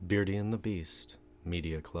Beardy and the Beast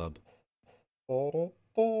Media Club.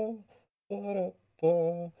 Ba-da-ba,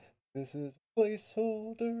 ba-da-ba. This is a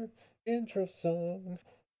placeholder intro song.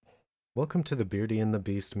 Welcome to the Beardy and the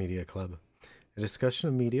Beast Media Club, a discussion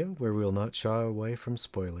of media where we will not shy away from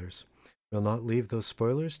spoilers. We will not leave those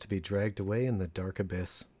spoilers to be dragged away in the dark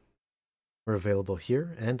abyss. We're available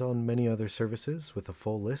here and on many other services with a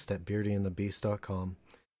full list at beardyandthebeast.com.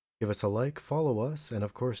 Give us a like, follow us, and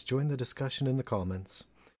of course join the discussion in the comments.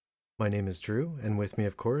 My name is Drew, and with me,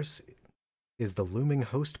 of course, is the looming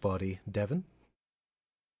host body, Devin.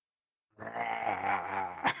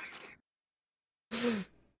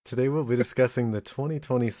 Today we'll be discussing the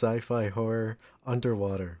 2020 sci-fi horror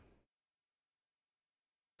Underwater.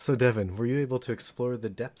 So Devin, were you able to explore the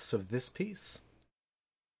depths of this piece?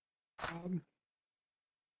 Um,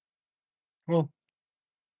 well,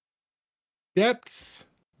 depths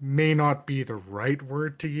may not be the right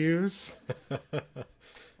word to use.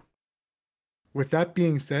 With that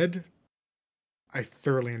being said, I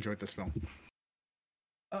thoroughly enjoyed this film.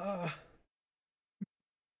 uh,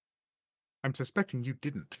 I'm suspecting you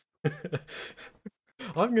didn't.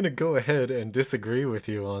 I'm going to go ahead and disagree with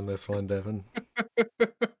you on this one, Devin.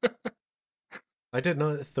 I did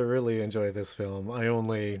not thoroughly enjoy this film. I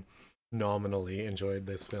only nominally enjoyed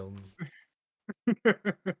this film.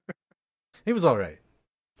 It was alright.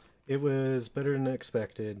 It was better than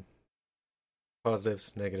expected.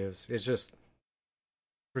 Positives, negatives. It's just,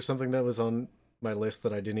 for something that was on my list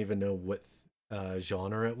that I didn't even know what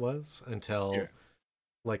genre it was until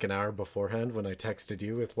like an hour beforehand when I texted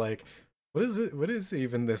you with like, what is it? What is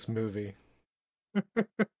even this movie? Fair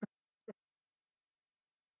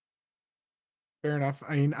enough.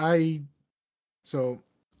 I mean, I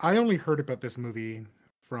only heard about this movie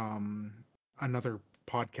from another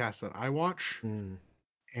podcast that I watch, Mm.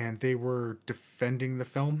 and they were defending the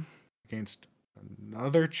film against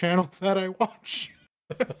another channel that I watch.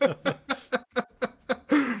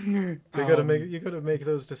 So you gotta make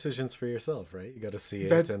those decisions for yourself, right? You gotta see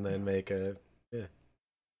it and then make a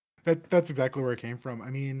That's exactly where it came from. I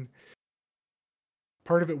mean,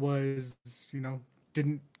 part of it was,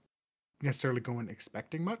 didn't necessarily go in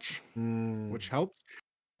expecting much, which helps.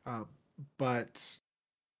 But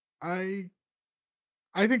I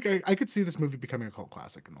think I could see this movie becoming a cult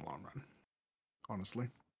classic in the long run. Honestly,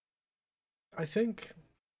 I think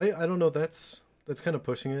I don't know. That's kind of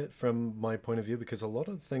pushing it from my point of view because a lot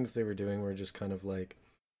of the things they were doing were just kind of like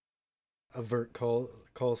avert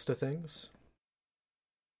calls to things.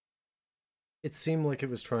 It seemed like it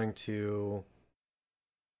was trying to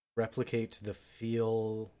replicate the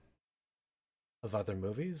feel of other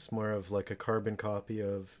movies, more of like a carbon copy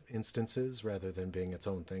of instances rather than being its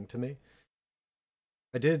own thing to me.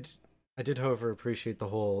 I did however appreciate the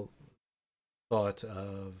whole thought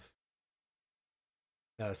of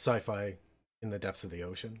sci-fi in the depths of the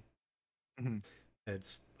ocean. mm-hmm.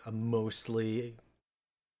 It's a mostly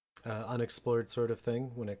unexplored sort of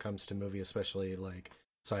thing when it comes to movie, especially like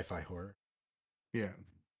sci-fi horror. Yeah.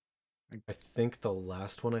 I think the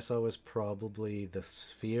last one I saw was probably The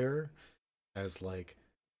Sphere, as like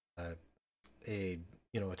a a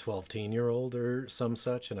 12-year-old or some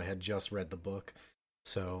such, and I had just read the book,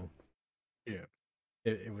 so yeah,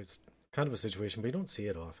 it was kind of a situation, but you don't see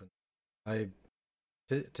it often. I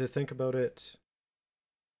to think about it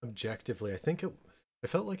objectively, I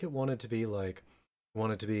felt like it wanted to be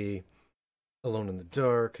alone in the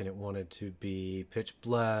dark, and it wanted to be pitch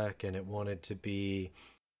black, and it wanted to be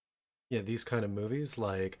these kind of movies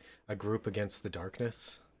like A Group Against the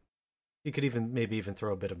Darkness. You could maybe even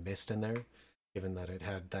throw a bit of Mist in there, given that it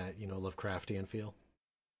had that Lovecraftian feel.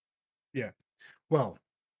 Yeah. Well,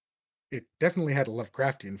 it definitely had a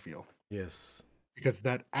Lovecraftian feel. Yes, because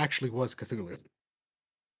that actually was Cthulhu.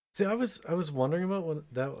 see, I was wondering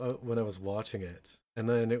about when I was watching it, and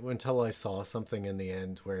then until I saw something in the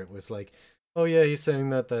end where it was like, oh yeah, he's saying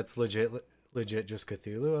that that's legit just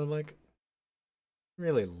Cthulhu. And I'm like,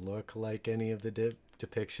 really look like any of the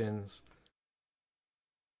depictions.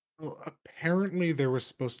 Well, apparently there was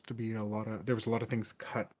supposed to be there was a lot of things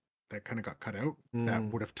cut that kind of got cut out that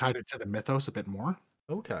would have tied it to the mythos a bit more.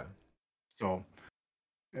 Okay. So,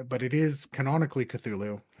 but it is canonically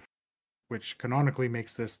Cthulhu, which canonically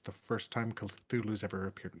makes this the first time Cthulhu's ever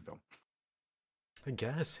appeared in film. I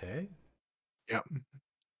guess, hey? Yep.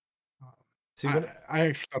 See, I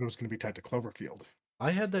actually thought it was going to be tied to Cloverfield.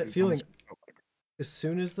 I had that feeling as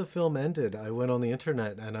soon as the film ended. I went on the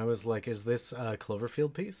internet and I was like, is this a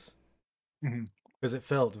Cloverfield piece? Because it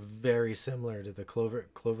felt very similar to the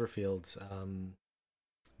Cloverfield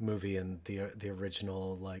movie and the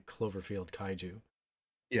original like Cloverfield kaiju.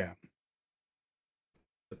 Yeah.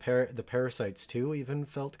 the parasites too even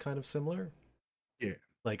felt kind of similar. Yeah.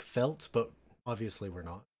 Like felt, but obviously we're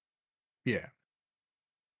not. Yeah.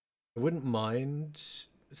 I wouldn't mind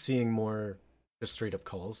seeing more just straight up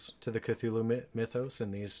calls to the Cthulhu mythos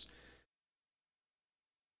in these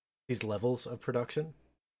levels of production.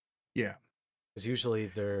 Yeah. Because usually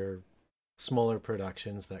they're smaller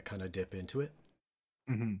productions that kind of dip into it.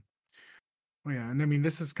 Mm-hmm. Well, yeah, and I mean,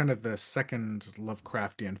 this is kind of the second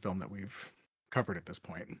Lovecraftian film that we've covered at this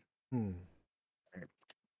point. Hmm.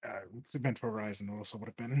 Event Horizon also would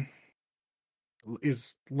have been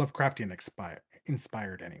is Lovecraftian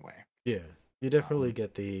inspired anyway. Yeah, you definitely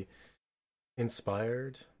get the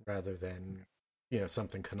inspired rather than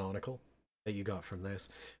something canonical that you got from this.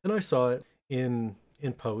 And I saw it in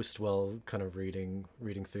post while kind of reading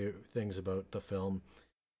through things about the film.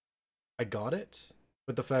 I got it,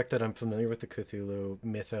 but the fact that I'm familiar with the Cthulhu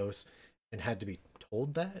mythos and had to be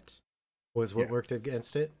told that was what worked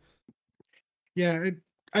against it. Yeah,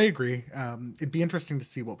 I agree. It'd be interesting to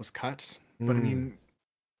see what was cut, but I mean,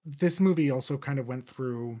 this movie also kind of went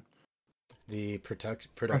through the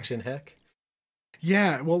production heck.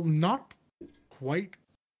 Yeah, well, not quite.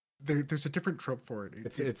 There's a different trope for it.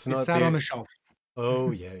 It's not sat on a shelf.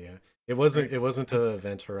 Oh yeah. It wasn't right. It wasn't a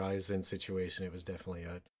Event Horizon situation. It was definitely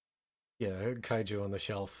a kaiju on the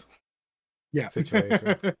shelf. Yeah.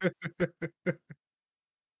 Situation.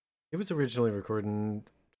 It was originally recorded in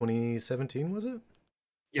 2017, was it?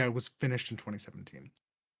 Yeah, it was finished in 2017.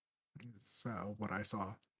 Is what I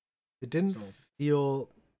saw. It didn't feel,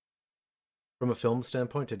 from a film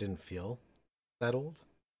standpoint, it didn't feel that old.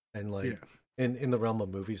 And in the realm of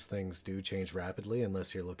movies, things do change rapidly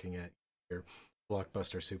unless you're looking at your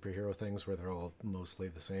blockbuster superhero things where they're all mostly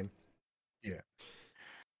the same. Yeah.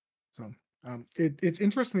 So it's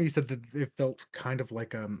interesting that you said that it felt kind of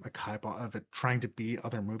like a highball of it trying to be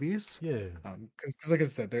other movies. Yeah. Because like I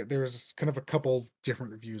said, there's kind of a couple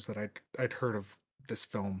different reviews that I'd heard of this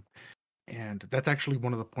film, and that's actually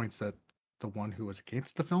one of the points that the one who was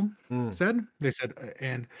against the film said. They said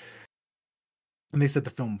and they said the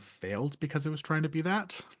film failed because it was trying to be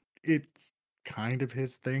that. It's kind of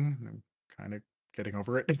his thing. I'm kind of getting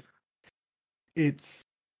over it.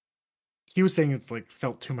 He was saying it's like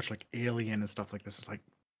felt too much like Alien and stuff like this. It's like,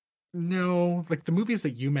 no, like the movies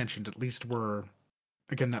that you mentioned at least were,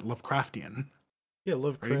 again, that Lovecraftian. Yeah,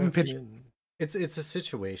 Lovecraftian. It's a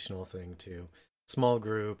situational thing too. Small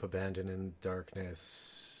group abandoned in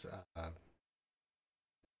darkness,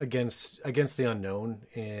 against the unknown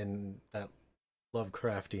in that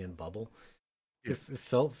Lovecraftian bubble. Yeah. It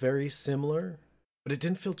felt very similar, but it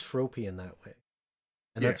didn't feel tropey in that way,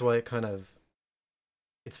 and that's why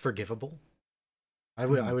it's forgivable. I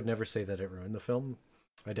would never say that it ruined the film.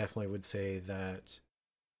 I definitely would say that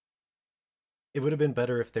it would have been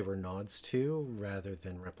better if they were nods to rather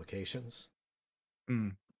than replications.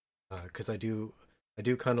 Because I do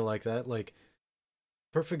kind of like that. Like,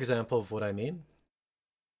 perfect example of what I mean.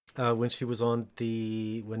 When she was when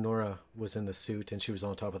Nora was in the suit and she was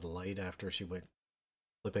on top of the light after she went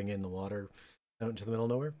flipping in the water out into the middle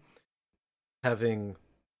of nowhere, having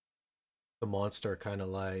the monster kind of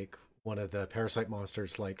like one of the parasite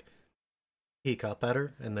monsters like peek up at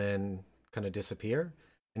her and then kind of disappear,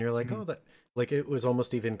 and you're like, oh, that, like, it was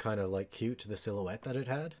almost even kind of like cute to the silhouette that it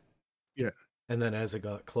had. Yeah. And then as it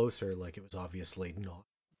got closer, like, it was obviously not.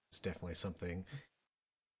 It's definitely something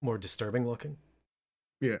more disturbing looking.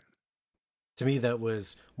 Yeah. To me, that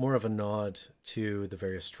was more of a nod to the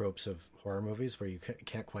various tropes of horror movies where you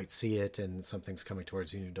can't quite see it and something's coming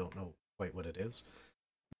towards you and you don't know quite what it is.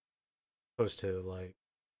 Opposed to, like,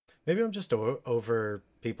 maybe I'm just over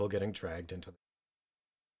people getting dragged into.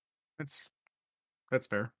 That's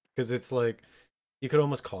fair. Because it's like, you could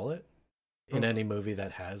almost call it in any movie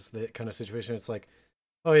that has that kind of situation. It's like,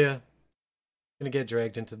 oh yeah, gonna get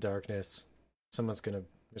dragged into darkness. There's gonna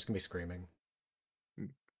be screaming.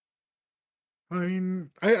 I mean,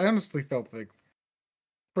 I honestly felt like,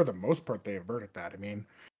 for the most part, they averted that. I mean,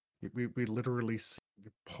 we literally see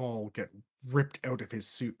Paul get ripped out of his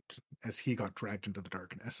suit as he got dragged into the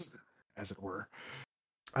darkness, as it were.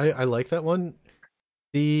 I like that one.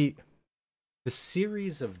 The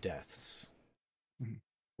series of deaths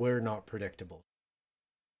were not predictable.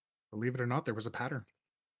 Believe it or not, there was a pattern.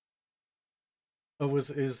 Oh, is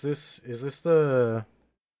this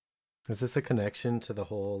a connection to the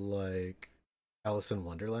whole, like, Alice in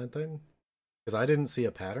Wonderland thing? Because I didn't see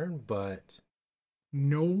a pattern, but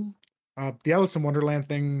no, the Alice in Wonderland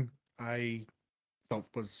thing I felt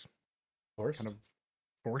was forced. Kind of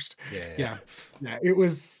forced. Yeah.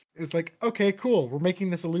 It's like, okay, cool, we're making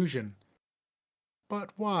this illusion,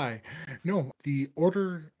 but why? No, the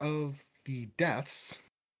order of the deaths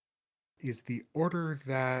is the order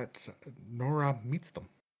that Nora meets them.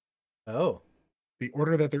 Oh, The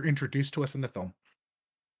order that they're introduced to us in the film,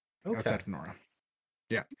 okay. outside of Nora.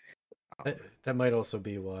 Yeah. That might also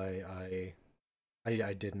be why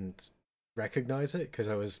I didn't recognize it, because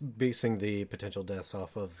I was basing the potential deaths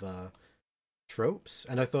off of tropes,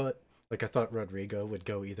 and I thought Rodrigo would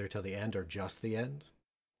go either to the end or just the end,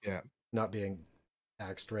 Yeah. not being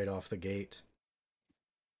axed right off the gate.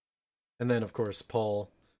 And then, of course,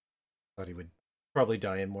 Paul thought he would probably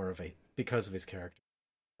die in more of a, because of his character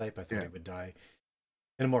type, I thought he would die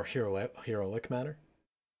in a more heroic manner.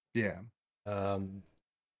 Yeah.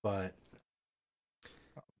 But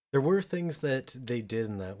there were things that they did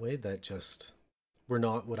in that way that just were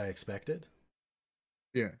not what I expected.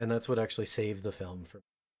 Yeah. And that's what actually saved the film for me.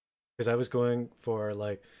 Because I was going for,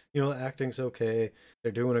 like, acting's okay,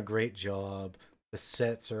 they're doing a great job, the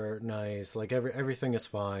sets are nice, like everything is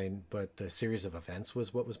fine, but the series of events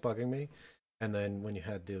was what was bugging me. And then when you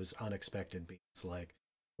had those unexpected beats, like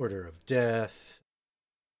order of death,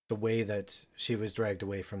 the way that she was dragged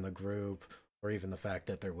away from the group, or even the fact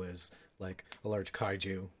that there was like a large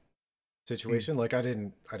kaiju situation, like I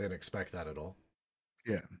didn't expect that at all.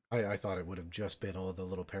 Yeah. I thought it would have just been all the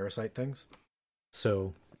little parasite things.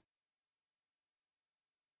 So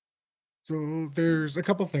there's a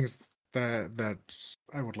couple things that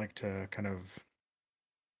I would like to kind of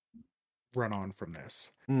run on from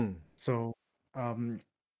this. So I'm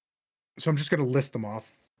just going to list them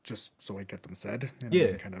off just so I get them said, and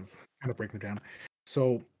then kind of break them down.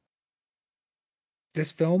 So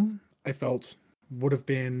this film, I felt, would have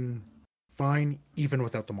been fine even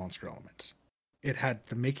without the monster elements. It had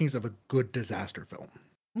the makings of a good disaster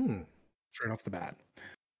film. Straight off the bat.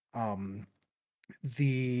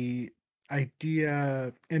 The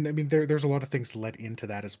idea, and I mean, there's a lot of things led into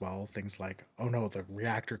that as well. Things like, oh no, the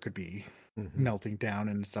reactor could be melting down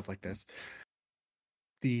and stuff like this.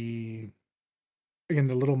 The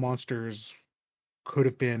little monsters could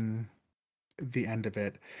have been the end of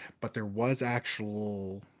it, but there was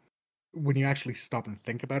when you actually stop and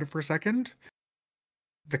think about it for a second,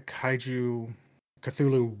 the kaiju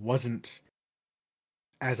Cthulhu wasn't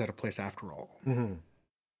as out of place after all.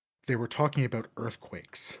 They were talking about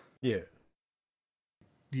earthquakes. Yeah.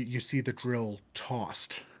 You see the drill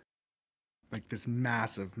tossed, like this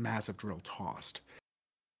massive drill tossed.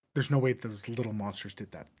 There's no way those little monsters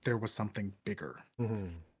did that. There was something bigger.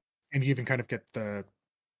 And you even kind of get the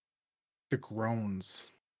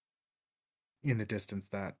groans in the distance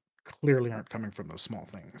that clearly aren't coming from those small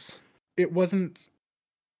things. It was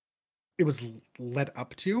led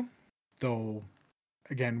up to, though,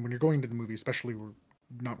 again, when you're going to the movie, especially we're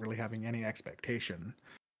not really having any expectation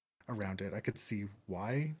around it, I could see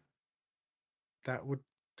why that would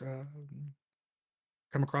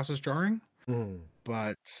come across as jarring.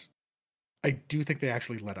 But I do think they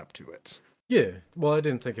actually led up to it. Yeah. Well, I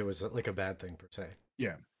didn't think it was like a bad thing per se.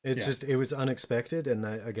 Yeah. It's just, it was unexpected. And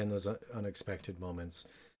that, again, those unexpected moments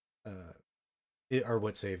are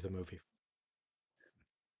what saved the movie.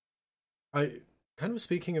 I kind of,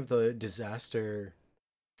 speaking of the disaster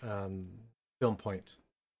film point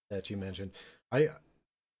that you mentioned, I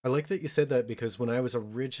like that you said that, because when I was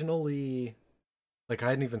originally, like, I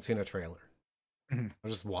hadn't even seen a trailer. I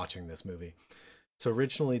was just watching this movie. So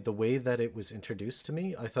originally, the way that it was introduced to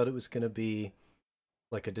me, I thought it was going to be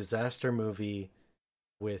like a disaster movie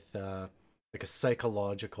with like a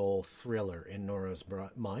psychological thriller in Nora's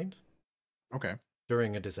mind. Okay.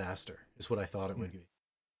 During a disaster is what I thought it would be.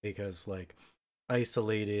 Because, like,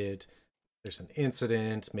 isolated, there's an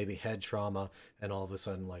incident, maybe head trauma, and all of a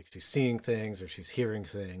sudden, like, she's seeing things, or she's hearing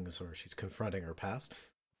things, or she's confronting her past.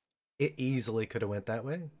 It easily could have went that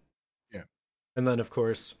way. Yeah. And then, of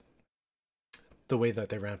course, the way that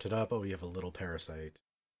they ramped it up, you have a little parasite,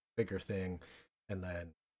 bigger thing, and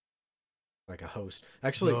then like a host.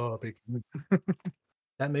 Actually,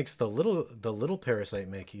 that makes the little parasite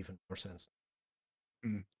make even more sense.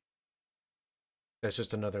 That's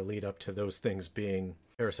just another lead up to those things being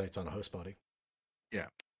parasites on a host body. Yeah.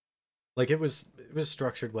 Like, it was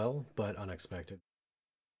structured well, but unexpected.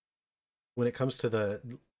 When it comes to the,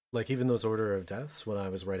 like, even those order of deaths, when I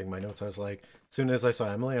was writing my notes, I was like, as soon as I saw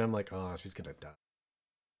Emily, I'm like, oh, she's gonna die.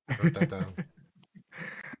 I wrote that down.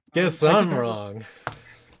 Guess I'm wrong.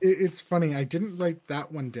 It's funny, I didn't write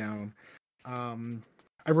that one down. I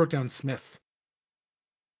wrote down Smith.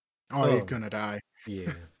 Oh, he's gonna die.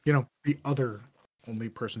 Yeah. The other only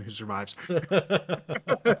person who survives.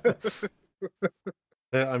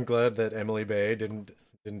 I'm glad that Emily Bay didn't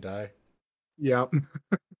die. Yeah.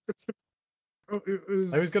 I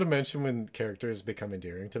was gonna mention when characters become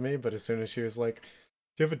endearing to me, but as soon as she was like,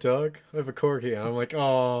 "Do you have a dog? I have a corgi," and I'm like,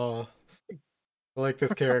 "Oh." I like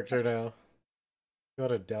this character now.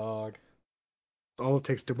 Got a dog. It's all it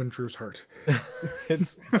takes to win Drew's heart.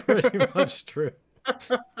 It's pretty much true.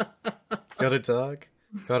 Got a dog.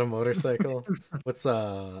 Got a motorcycle. What's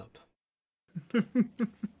up? I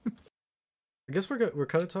guess we're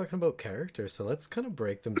kind of talking about characters, so let's kind of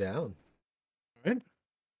break them down. Right?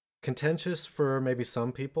 Contentious for maybe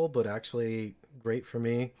some people, but actually great for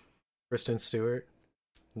me. Kristen Stewart,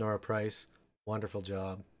 Nora Price, wonderful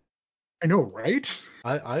job. I know, right?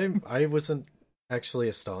 I wasn't actually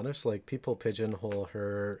astonished. Like people pigeonhole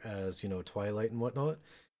her as Twilight and whatnot,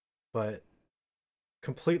 but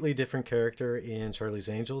completely different character in Charlie's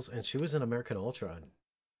Angels, and she was in American Ultra.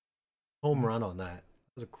 Home run on that.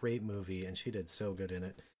 It was a great movie, and she did so good in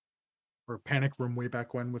it. Or Panic Room way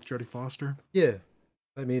back when with Jodie Foster. Yeah,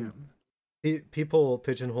 I mean, people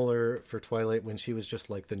pigeonhole her for Twilight when she was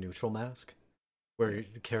just like the neutral mask, where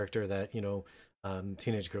the character that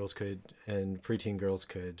teenage girls could and preteen girls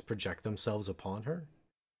could project themselves upon her,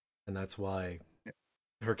 and that's why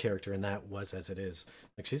her character in that was as it is.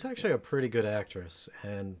 Like she's actually a pretty good actress,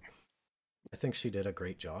 and I think she did a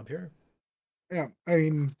great job here. Yeah, I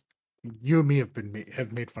mean, you and me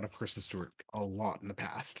have made fun of Kristen Stewart a lot in the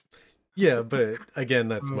past. Yeah, but again,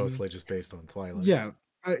 that's mostly just based on Twilight. Yeah,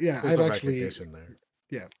 There's a recognition there.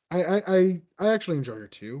 Yeah, I actually enjoy her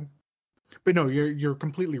too. But no, you're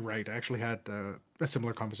completely right. I actually had a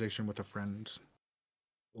similar conversation with a friend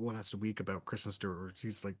last week about Kristen Stewart.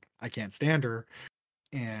 He's like, I can't stand her,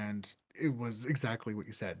 and it was exactly what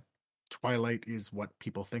you said. Twilight is what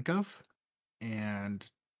people think of, and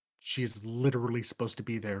she's literally supposed to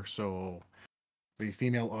be there so the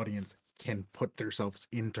female audience can put themselves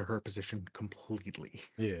into her position completely.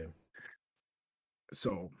 Yeah.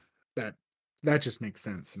 So that just makes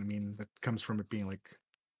sense. And I mean, that comes from it being like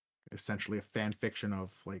essentially a fan fiction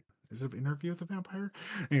of like, is it an Interview with a Vampire?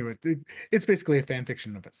 Anyway, it's basically a fan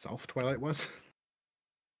fiction of itself. Twilight was.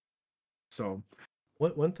 So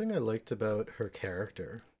one thing I liked about her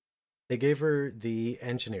character, they gave her the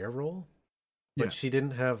engineer role, but she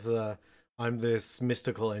didn't have the I'm this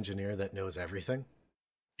mystical engineer that knows everything.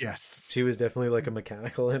 Yes. She was definitely like a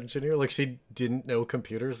mechanical engineer. Like she didn't know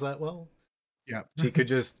computers that well. Yeah. She could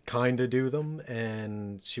just kind of do them,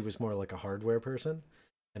 and she was more like a hardware person.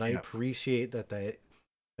 And I appreciate that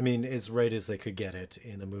I mean, as right as they could get it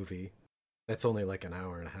in a movie. That's only like an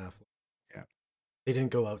hour and a half. Yeah. They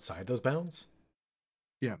didn't go outside those bounds.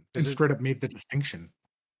 Yeah. And straight up made the distinction.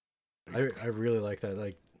 I really like that.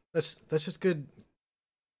 Like that's just good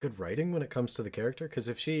writing when it comes to the character. Because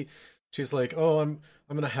if she's like, oh, I'm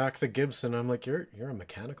gonna hack the Gibson, I'm like, you're a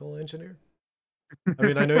mechanical engineer. I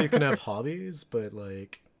mean, I know you can have hobbies, but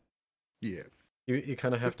like, yeah, you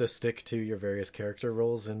kind of have to stick to your various character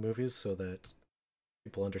roles in movies so that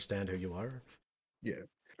people understand who you are. Yeah,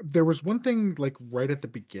 there was one thing like right at the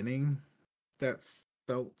beginning that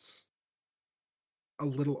felt a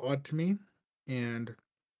little odd to me, and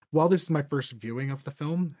while this is my first viewing of the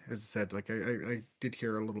film, as I said, like I did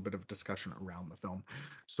hear a little bit of discussion around the film,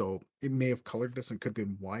 so it may have colored this and could have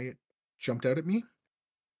been why it jumped out at me.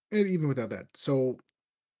 And even without that, so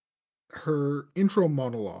her intro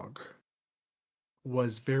monologue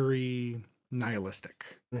was very nihilistic,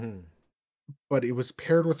 but it was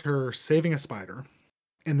paired with her saving a spider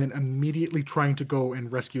and then immediately trying to go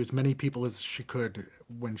and rescue as many people as she could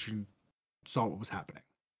when she saw what was happening.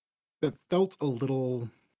 That felt a little.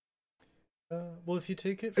 Well, if you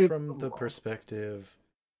take it from the perspective,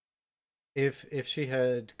 if she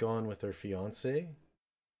had gone with her fiance,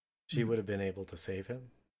 she would have been able to save him.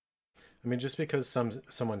 I mean, just because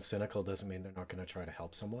someone's cynical doesn't mean they're not going to try to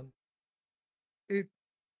help someone.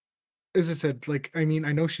 As I said, like, I mean,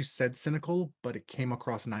 I know she said cynical, but it came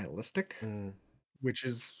across nihilistic, which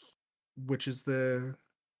is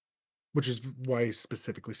why I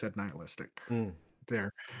specifically said nihilistic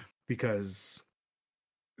there, because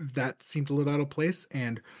that seemed a little out of place,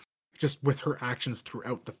 and just with her actions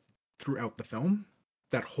throughout the film,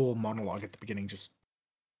 that whole monologue at the beginning just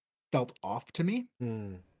felt off to me.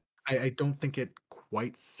 I don't think it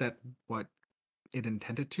quite set what it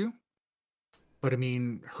intended to, but I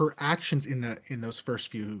mean, her actions in those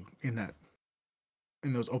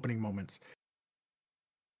opening moments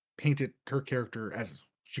painted her character as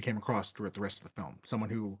she came across throughout the rest of the film, someone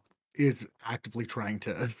who is actively trying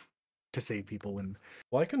to save people. And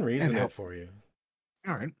well, I can reason it for you.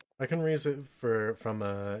 All right, I can reason from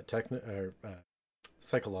a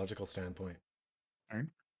psychological standpoint. All right,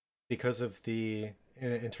 because of the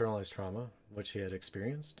internalized trauma which she had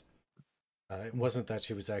experienced. It wasn't that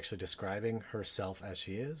she was actually describing herself as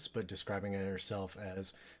she is, but describing herself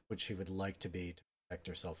as what she would like to be to protect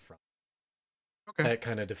herself from. Okay. That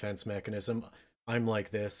kind of defense mechanism. I'm like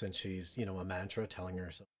this, and she's, a mantra telling her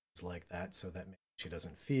she's like that so that maybe she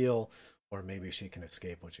doesn't feel, or maybe she can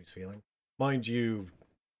escape what she's feeling. Mind you,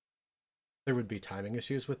 there would be timing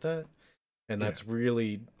issues with that, and Yeah. that's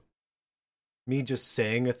really me just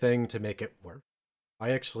saying a thing to make it work.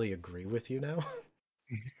 I actually agree with you now,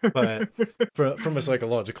 but from a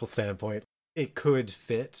psychological standpoint, it could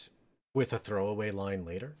fit with a throwaway line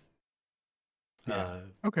later. Yeah.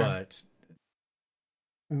 Okay. But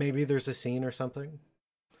maybe there's a scene or something.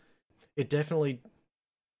 It definitely,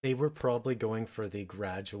 they were probably going for the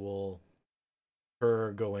gradual,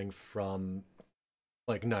 her going from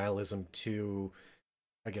like nihilism to,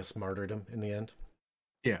 I guess, martyrdom in the end.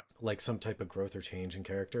 Yeah. Like some type of growth or change in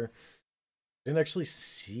character. Didn't actually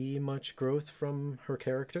see much growth from her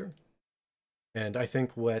character. And I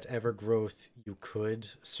think whatever growth you could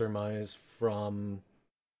surmise from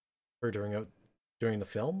her during the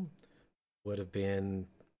film would have been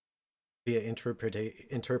via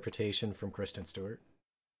interpretation from Kristen Stewart.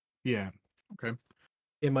 Yeah. Okay.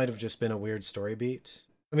 It might have just been a weird story beat.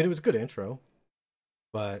 I mean, it was a good intro,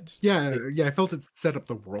 but Yeah. Yeah. I it's felt it set up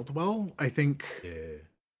the world well. I think, yeah,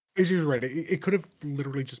 as you're right, it could have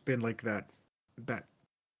literally just been like that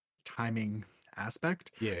timing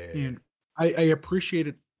aspect. yeah, And I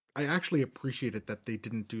appreciated. I actually appreciated that they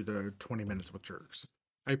didn't do the 20 minutes with jerks.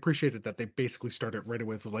 I appreciated that they basically started right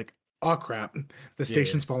away with like, oh crap, the yeah.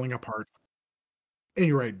 station's falling apart. And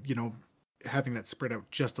you're right, having that spread out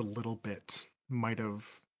just a little bit might have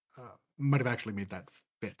actually made that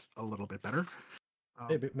fit a little bit better.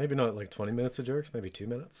 Maybe not like 20 minutes of jerks, maybe 2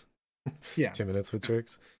 minutes. Yeah. 2 minutes with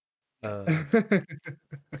jerks.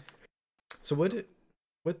 So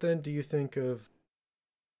what then do you think of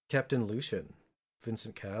Captain Lucian,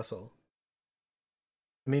 Vincent Castle?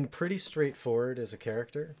 I mean, pretty straightforward as a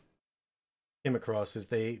character. Came across as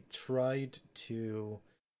they tried to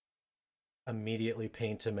immediately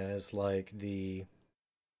paint him as like he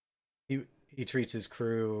treats his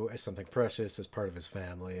crew as something precious, as part of his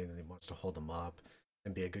family, and he wants to hold them up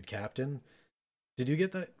and be a good captain. Did you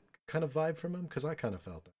get that kind of vibe from him? Because I kind of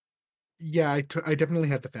felt that. Yeah, I definitely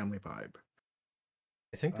had the family vibe.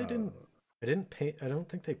 I think they Uh, didn't. I didn't paint. I don't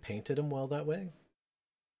think they painted him well that way.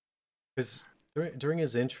 Because during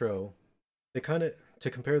his intro, they kind of,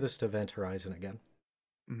 to compare this to Event Horizon again.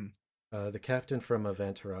 mhm. The captain from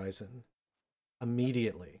Event Horizon,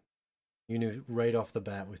 immediately, you knew right off the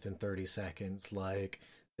bat within 30 seconds, like,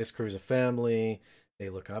 this crew's a family, they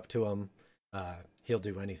look up to him, he'll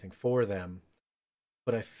do anything for them.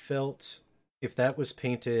 But I felt if that was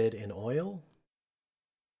painted in oil,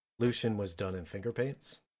 Lucian was done in finger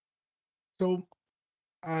paints. So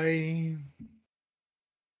I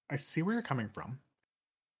I see where you're coming from.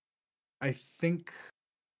 I think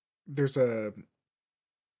there's a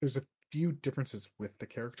there's a few differences with the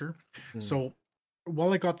character. Mm, So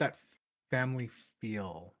while I got that family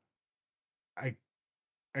feel, I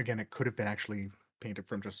again it could have been actually painted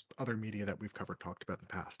from just other media that we've talked about in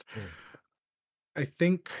the past. mm. I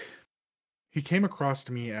think he came across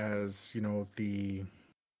to me as, the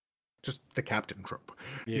just the captain trope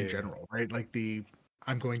in Yeah. general, right? Like the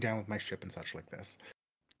I'm going down with my ship and such like this.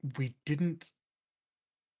 We didn't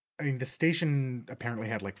I mean the station apparently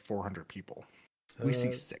had like 400 people. We see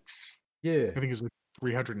Uh, 6. yeah. I think it was like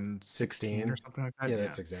 316 or 16. something like that. Yeah, Yeah.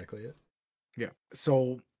 that's exactly it. Yeah.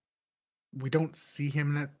 So we don't see him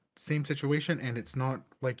in that same situation, and it's not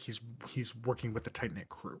like he's working with a tight knit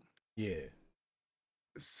crew. Yeah.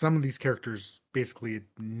 Some of these characters basically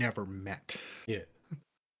never met. Yeah.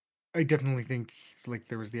 I definitely think like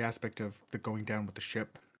there was the aspect of the going down with the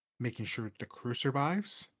ship, making sure the crew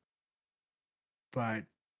survives, but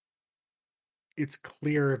it's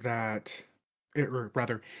clear that, or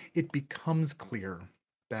rather, it becomes clear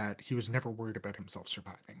that he was never worried about himself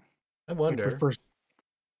surviving. I Like the wonder. first,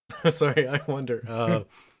 Sorry, I wonder.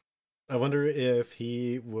 I wonder if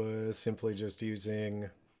he was simply just using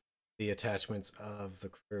the attachments of the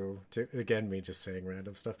crew to, again, me just saying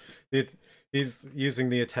random stuff. He's using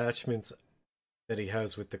the attachments that he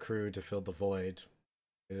has with the crew to fill the void.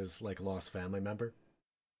 Is like a lost family member.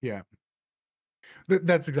 yeah,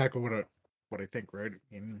 that's exactly what I think, right?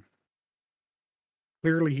 I mean,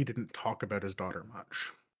 clearly he didn't talk about his daughter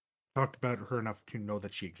much. Talked about her enough to know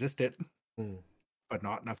that she existed, Mm. but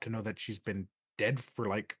not enough to know that she's been dead for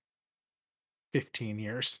like 15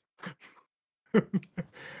 years.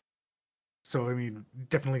 So I mean,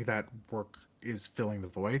 definitely that work is filling the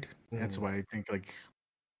void, and so Mm. I think like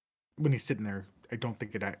when he's sitting there, I don't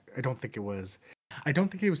think he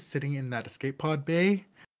was sitting in that escape pod bay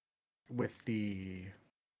with the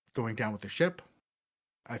going down with the ship.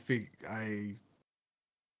 I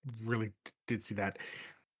really did see that.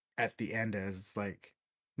 at the end as like,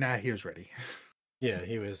 nah, he was ready. Yeah,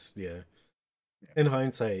 he was. Yeah. Yeah. In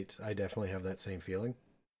hindsight, I definitely have that same feeling.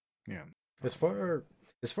 Yeah. As far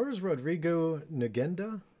as Rodrigo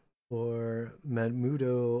Nagenda or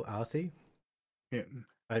Mahmudo Athi, Yeah.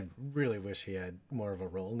 I really wish he had more of a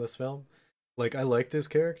role in this film. Like, I liked his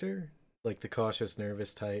character, like the cautious,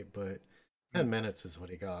 nervous type, but 10 minutes is what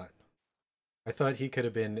he got. I thought he could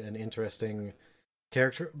have been an interesting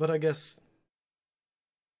character, but I guess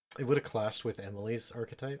it would have clashed with Emily's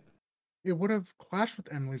archetype. It would have clashed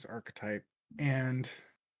with Emily's archetype, and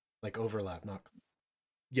Like, overlap, not.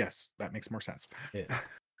 yes, that makes more sense. Yeah.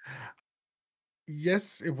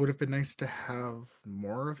 Yes, it would have been nice to have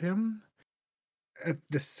more of him. At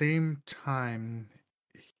the same time,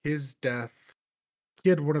 his death, he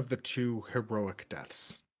had one of the two heroic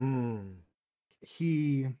deaths. Hmm.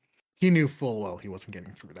 He knew full well he wasn't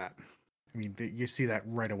getting through that. I mean, you see that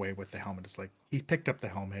right away with the helmet. It's like he picked up the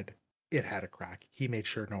helmet, it had a crack. He made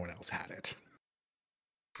sure no one else had it.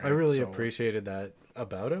 I really appreciated that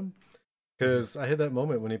about him, because I had that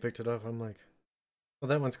moment when he picked it up. I'm like, well,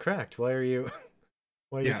 that one's cracked. Why are you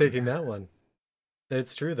taking that one?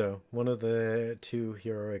 It's true though. One of the two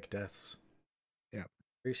heroic deaths. Yeah.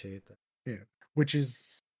 Appreciate that. Yeah. Which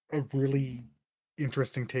is a really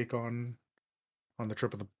interesting take on the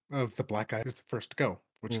trope of the black guy is the first to go,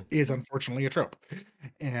 which is unfortunately a trope.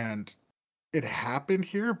 And it happened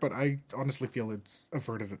here, but I honestly feel it's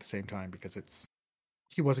averted at the same time because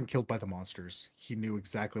he wasn't killed by the monsters. He knew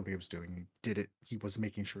exactly what he was doing. He did it. He was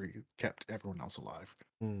making sure he kept everyone else alive.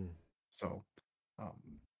 So,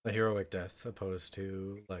 a heroic death opposed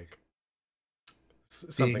to like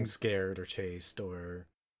something scared or chased or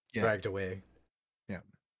dragged away.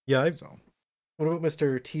 Yeah. What about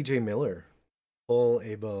Mr. T.J. Miller? Paul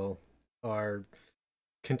Abel, our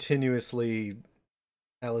continuously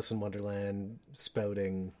Alice in Wonderland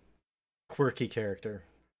spouting quirky character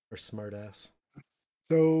or smartass.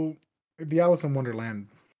 So the Alice in Wonderland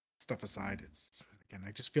stuff aside,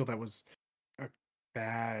 I just feel that was a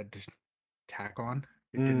bad tack on.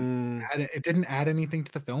 It didn't add anything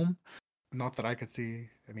to the film. Not that I could see.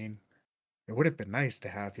 I mean, it would have been nice to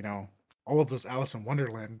have, all of those Alice in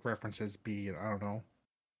Wonderland references be, I don't know,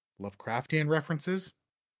 Lovecraftian references,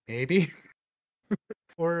 maybe.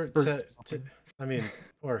 Or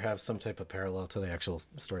or have some type of parallel to the actual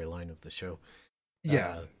storyline of the show.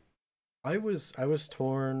 Yeah. I was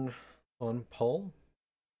torn on Paul.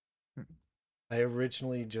 I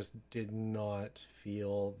originally just did not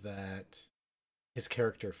feel that his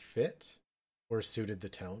character fit or suited the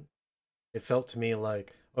tone. It felt to me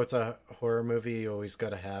like, oh, it's a horror movie, you always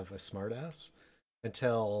got to have a smartass,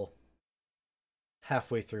 until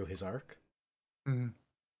halfway through his arc. And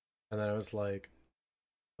then I was like,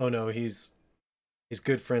 oh no, he's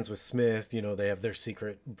good friends with Smith, they have their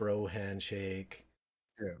secret bro handshake.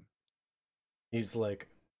 Yeah. He's like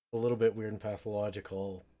a little bit weird and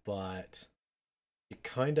pathological, but you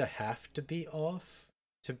kind of have to be off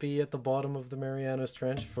to be at the bottom of the Marianas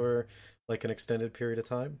Trench for like an extended period of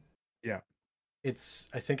time. Yeah.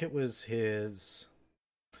 I think it was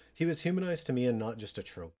he was humanized to me and not just a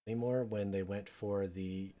trope anymore when they went for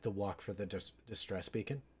the walk for the distress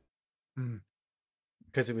beacon.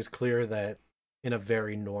 Because it was clear that in a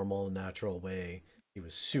very normal, natural way, he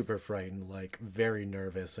was super frightened, like very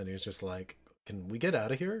nervous, and he was just like, can we get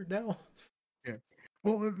out of here now? Yeah.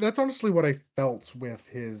 Well, that's honestly what I felt with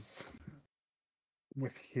his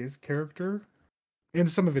character. And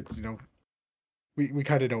some of it, we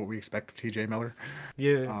kind of know what we expect of TJ Miller.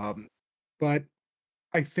 Yeah. But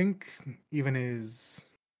I think even his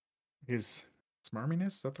smarminess,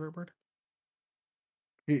 is that the right word?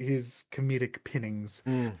 His comedic pinnings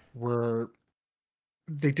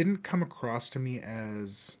they didn't come across to me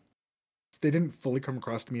as they didn't fully come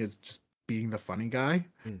across to me as just being the funny guy.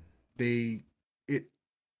 It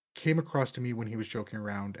came across to me when he was joking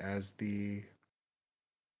around as the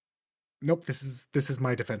nope, this is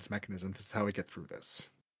my defense mechanism. This is how I get through this.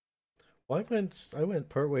 Well, I went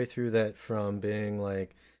partway through that from being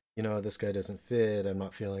like, this guy doesn't fit, I'm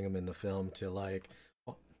not feeling him in the film, to like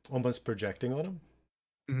almost projecting on him.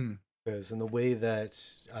 Because in the way that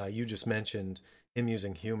you just mentioned, him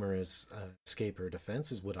using humor as escape or defense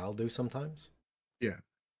is what I'll do sometimes. Yeah.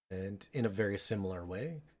 And in a very similar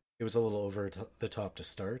way. It was a little over the top to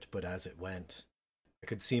start, but as it went, I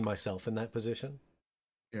could see myself in that position.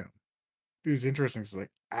 Yeah. It was interesting. It's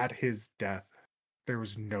like at his death, there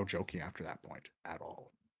was no joking after that point at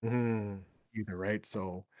all. Either, right?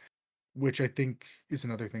 So, which I think is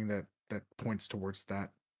another thing that points towards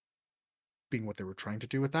that being what they were trying to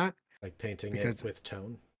do with that. Like painting it with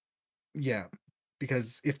tone. Yeah.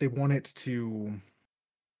 Because if they want it to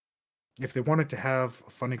if they wanted to have a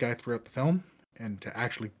funny guy throughout the film and to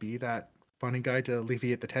actually be that funny guy to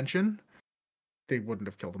alleviate the tension, they wouldn't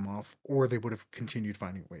have killed him off, or they would have continued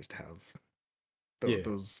finding ways to have Yeah.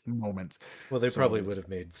 those moments. Well, they So probably would have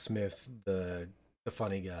made Smith the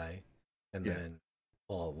funny guy, and Yeah. then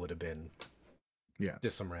Paul would have been yeah,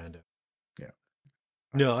 just some random. yeah.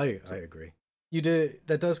 No, I So- agree. You did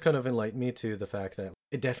that does kind of enlighten me to the fact that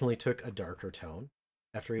it definitely took a darker tone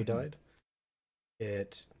after he Mhm. died.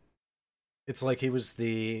 It's like he was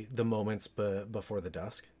the moments before the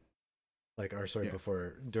dusk, like or sorry Yeah.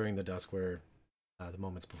 before during the dusk where the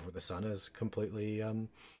moments before the sun has completely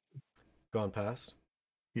gone past.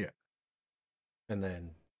 Yeah. And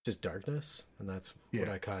then just darkness, and that's what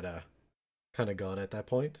Yeah. I kind of got at that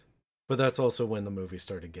point. But that's also when the movie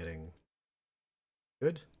started getting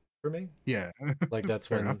good for me. Yeah. Like that's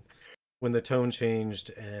Fair enough. when the tone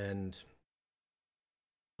changed and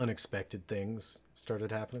unexpected things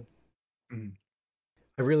started happening. Mhm.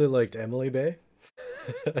 I really liked Emily Bay.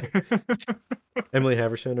 Emily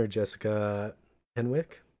Haversham or Jessica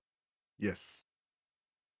Henwick. Yes.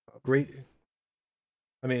 Great.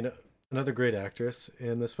 I mean, another great actress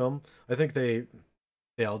in this film. I think they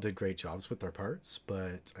all did great jobs with their parts,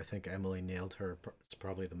 but I think Emily nailed her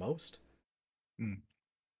probably the most. Mm.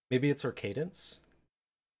 Maybe it's her cadence,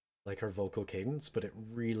 like her vocal cadence, but it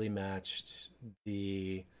really matched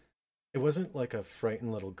the. It wasn't like a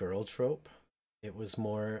frightened little girl trope. It was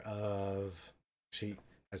more of she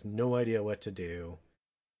has no idea what to do,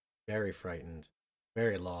 very frightened,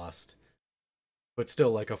 very lost, but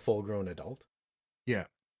still like a full grown adult. Yeah.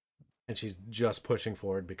 And she's just pushing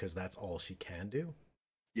forward because that's all she can do.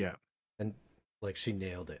 Yeah. And like she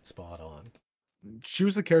nailed it spot on. She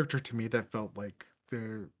was the character to me that felt like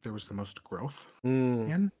there was the most growth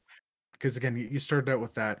in, because again, you started out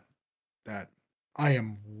with that I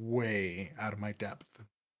am way out of my depth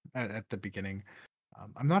at the beginning.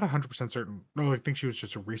 I'm not 100% certain. No, I think she was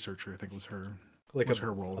just a researcher. I think was her Like was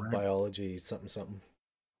her role, a right? biology something something.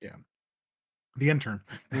 Yeah, the intern.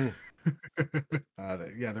 Mm.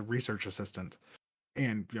 The research assistant,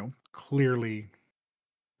 and clearly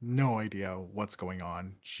no idea what's going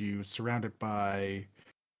on. She was surrounded by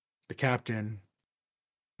the captain,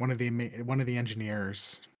 one of the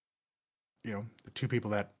engineers, the two people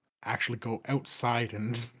that actually go outside,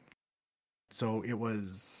 and so it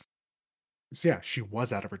was. So yeah, she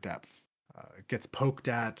was out of her depth. Gets poked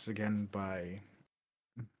at again by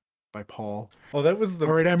Paul. Oh, that was the.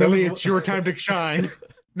 All right, that Emily, was it's your time to shine.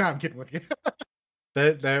 No, I'm kidding with you.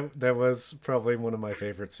 that was probably one of my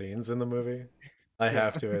favorite scenes in the movie. I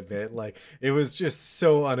have to admit, like it was just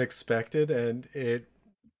so unexpected, and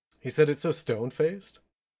he said it so stone faced.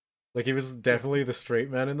 Like he was definitely the straight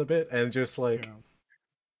man in the bit, and just like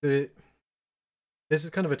this is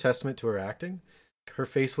kind of a testament to her acting. Her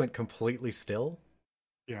face went completely still,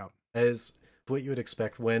 Yeah. as what you would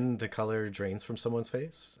expect when the color drains from someone's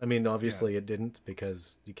face. I mean, obviously it didn't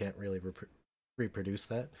because you can't really reproduce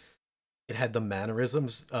that. It had the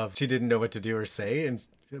mannerisms of she didn't know what to do or say, and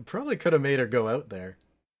it probably could have made her go out there.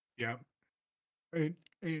 Yeah. And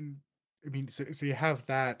I mean, so you have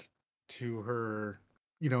that to her,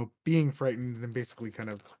 being frightened and basically kind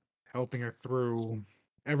of helping her through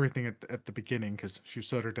everything at the beginning because she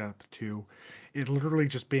shut her down to it literally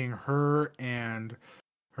just being her and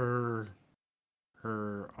her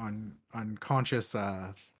unconscious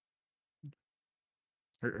her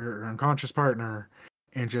unconscious partner,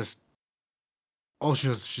 and just all she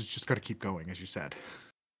knows, she's just got to keep going, as you said.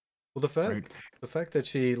 Well, Right? the fact that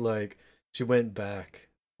she went back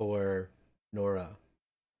for Nora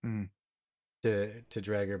Mm. to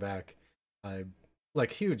drag her back,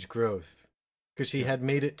 like huge growth because she had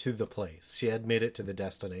made it to the place. She had made it to the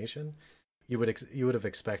destination. You would have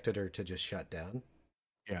expected her to just shut down.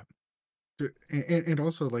 Yeah. And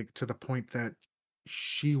also like to the point that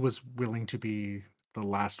she was willing to be the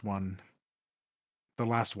last one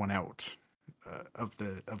out of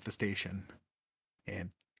the station, and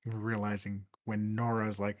realizing when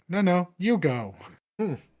Nora's like, no, you go.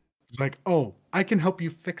 Hmm. It's like, oh, I can help you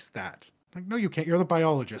fix that. Like, no, you can't. You're the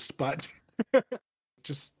biologist, but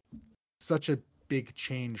just such a big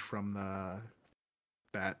change from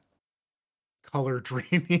that color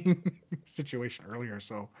draining situation earlier.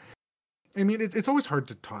 So, I mean, it's always hard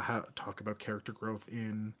to talk about character growth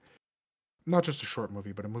in not just a short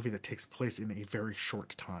movie, but a movie that takes place in a very short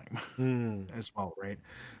time as well, right?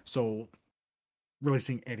 So, really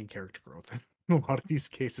seeing any character growth in a lot of these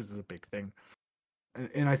cases is a big thing,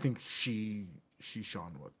 and I think she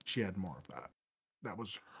shone what she had more of that. That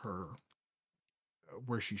was her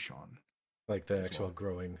where she shone Like the as actual well.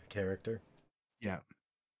 growing character. Yeah,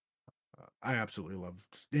 I absolutely loved,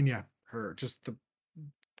 and yeah, her just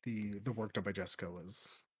the work done by Jessica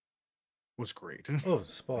was great. Oh,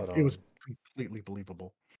 spot It was on. completely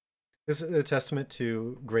believable. This is a testament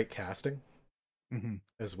to great casting Hmm.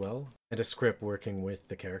 as well, and a script working with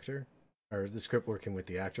the character, or the script working with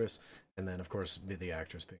the actress, and then of course the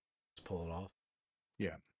actress being able to pull it off.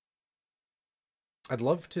 Yeah. I'd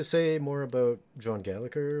love to say more about John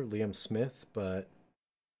Gallagher, Liam Smith, but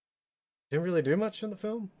didn't really do much in the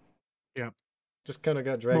film. Yeah. Just kind of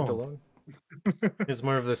got dragged Well, along. It's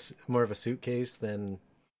more of a suitcase than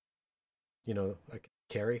a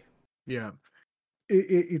carry. yeah.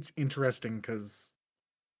 It's interesting because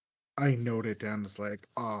I note it down as like,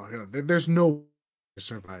 oh, yeah, there's no way to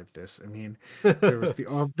survive this. I mean, there was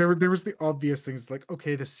the obvious things like,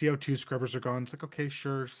 okay, the CO2 scrubbers are gone. It's like, okay,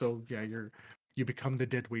 sure. So yeah, you become the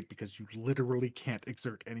dead weight because you literally can't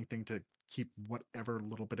exert anything to keep whatever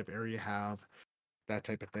little bit of air you have, that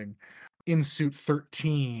type of thing. In suit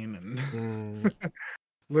 13 Mm. and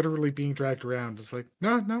literally being dragged around. It's like,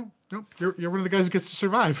 no. You're one of the guys who gets to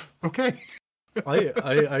survive. Okay.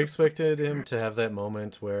 I expected him to have that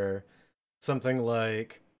moment where something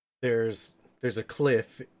like there's a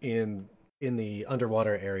cliff in the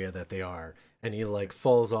underwater area that they are, and he like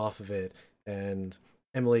falls off of it, and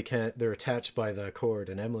Emily can't. They're attached by the cord,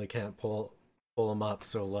 and Emily can't pull him up,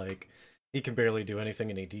 so like he can barely do anything,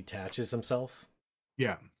 and he detaches himself.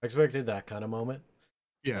 Yeah. I expected that kind of moment,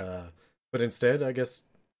 Yeah. uh, but instead, I guess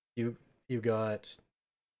you you got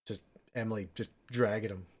just Emily just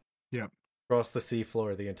dragging him Yeah. across the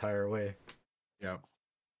seafloor the entire way. Yeah.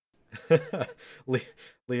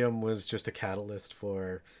 Liam was just a catalyst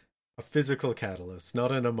for a physical catalyst,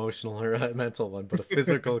 not an emotional or a mental one, but a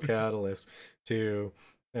physical catalyst to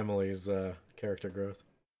Emily's character growth.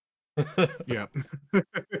 Yeah.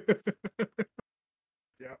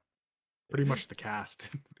 Yeah. Pretty much the cast.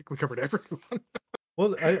 I think we covered everyone.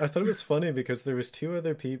 Well, I thought it was funny because there was two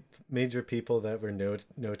other major people that were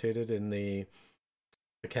notated in the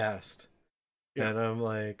cast, Yeah. and I'm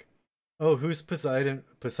like, oh, who's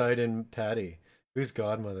Poseidon Patty? Who's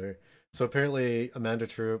Godmother? So apparently Amanda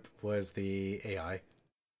Troop was the AI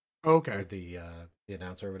or Okay. the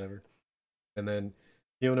announcer or whatever, and then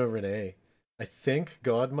Fiona Renee. I think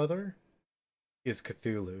Godmother is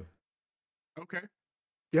Cthulhu. Okay.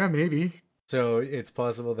 Yeah, maybe. So it's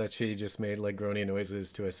possible that she just made like groany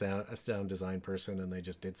noises to a sound design person, and they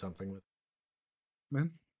just did something with it.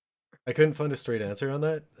 Man. I couldn't find a straight answer on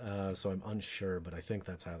that, so I'm unsure, but I think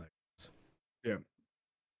that's how that goes. Yeah.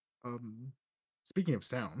 Um Speaking of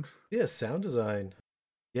sound, Yeah, sound design.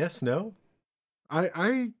 Yes, no?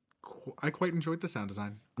 I quite enjoyed the sound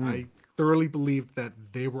design. Hmm. I thoroughly believed that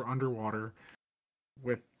they were underwater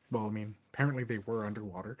with, well, I mean, apparently they were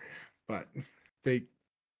underwater, but they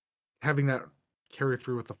having that carry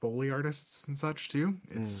through with the Foley artists and such too.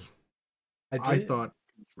 Hmm. It's I I did. thought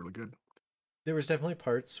it was really good. There was definitely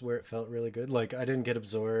parts where it felt really good. Like I didn't get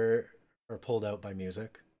absorbed or pulled out by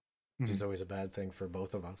music, which is Mhm. always a bad thing for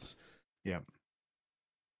both of us. Yeah.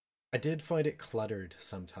 I did find it cluttered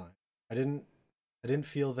sometimes. I didn't. I didn't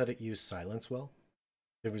feel that it used silence well.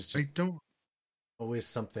 There was I just don't always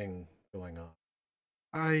something going on.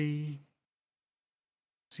 I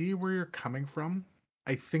see where you're coming from.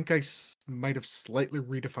 I think might have slightly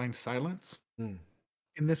redefined silence Hmm.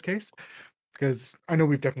 in this case because I know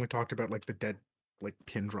we've definitely talked about like the dead like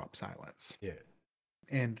pin drop silence. Yeah.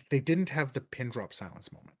 And they didn't have the pin drop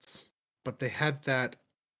silence moments, but they had that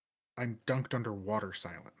I'm dunked underwater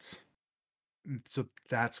silence. And so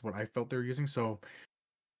that's what I felt they were using. So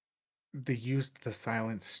they used the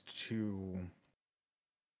silence to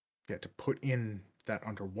to put in that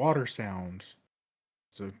underwater sound.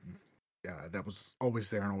 So yeah, that was always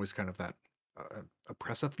there and always kind of that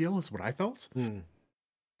oppressive feel is what I felt. Hmm.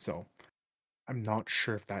 So I'm not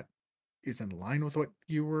sure if that is in line with what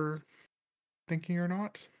you were thinking or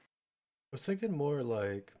not. I was thinking more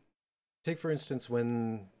like, take for instance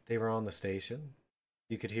when they were on the station,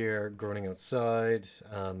 you could hear groaning outside,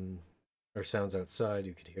 or sounds outside.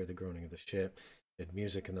 You could hear the groaning of the ship. You had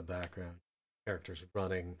music in the background, characters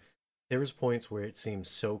running. There was points where it seemed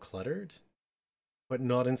so cluttered, but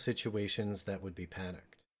not in situations that would be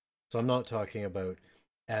panicked. So I'm not talking about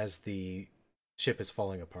as the ship is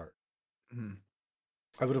falling apart. Mhm.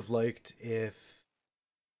 I would have liked if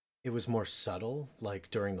it was more subtle, like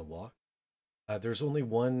during the walk. There's only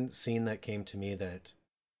one scene that came to me that,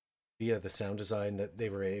 via the sound design, that they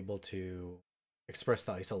were able to express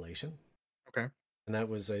the isolation, Okay. and that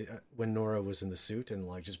was when Nora was in the suit and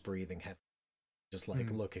like just breathing heavy, just like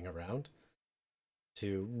Mhm. looking around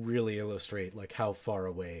to really illustrate like how far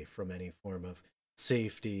away from any form of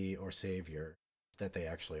safety or savior that they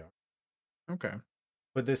actually are. Okay.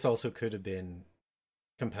 but this also could have been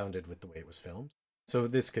compounded with the way it was filmed. So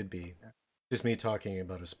this could be just me talking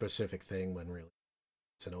about a specific thing when really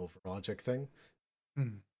it's an overlogic thing.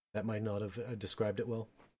 That might not have described it well.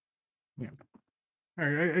 Yeah. All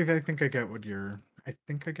right, I think I get what you're. I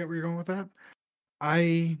think I get where you're going with that.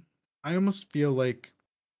 I almost feel like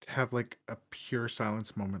to have like a pure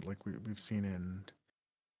silence moment, like we've seen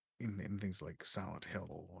in things like Silent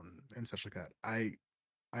Hill and such like that. I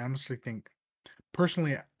honestly think,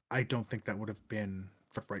 personally, I don't think that would have been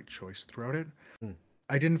the right choice throughout it.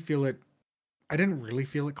 I didn't feel it. I didn't really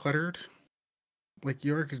feel it cluttered like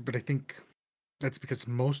yours, but I think that's because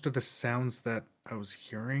most of the sounds that I was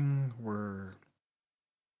hearing were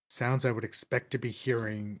sounds I would expect to be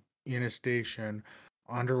hearing in a station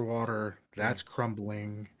underwater that's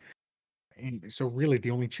crumbling. And so really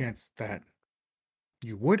the only chance that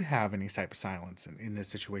you would have any type of silence in this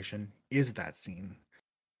situation is that scene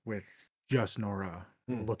with just Nora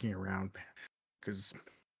looking around, because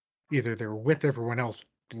either they're with everyone else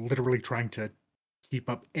literally trying to keep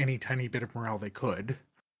up any tiny bit of morale they could,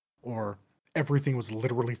 or everything was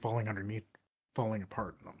literally falling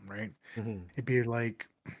apart in them, right? It'd be like,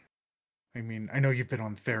 I mean, I know you've been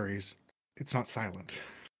on ferries. It's not silent,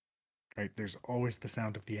 right? There's always the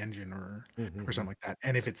sound of the engine or something like that.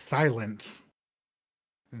 And if it's silent,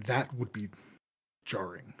 that would be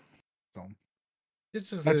jarring. So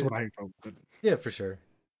that's what I felt. Yeah, for sure.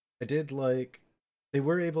 I did like they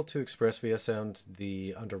were able to express via sound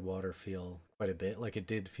the underwater feel quite a bit. Like it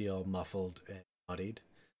did feel muffled and muddied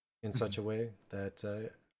in such a way that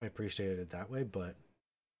I appreciated it that way. But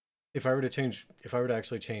if I were to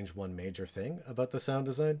actually change one major thing about the sound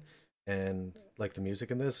design and like the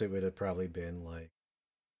music in this, it would have probably been like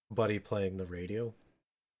Buddy playing the radio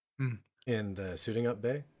in the suiting up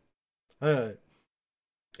bay.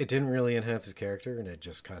 It didn't really enhance his character, and it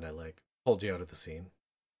just kind of like pulled you out of the scene,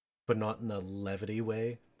 but not in the levity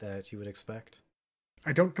way that you would expect.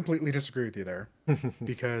 I don't completely disagree with you there,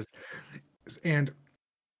 because, and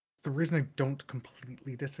the reason I don't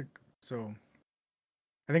completely disagree, so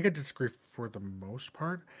I think I disagree for the most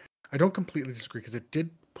part. I don't completely disagree because it did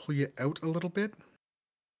pull you out a little bit,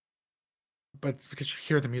 but it's because you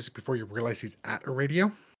hear the music before you realize he's at a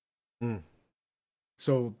radio.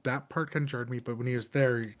 So that part kind of jarred me, but when he was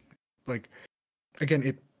there, like, again,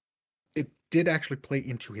 it did actually play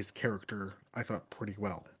into his character, I thought, pretty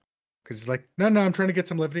well. Because he's like, no, I'm trying to get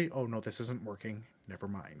some levity. Oh, no, this isn't working. Never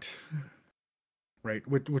mind. Right?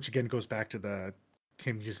 Which again goes back to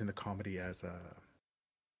him using the comedy as a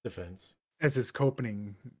defense. As his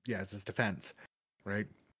coping, as his defense, right?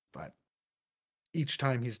 But each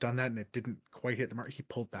time he's done that and it didn't quite hit the mark, he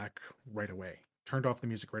pulled back right away. Turned off the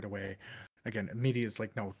music right away. Again, immediately it's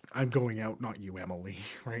like, no, I'm going out, not you, Emily.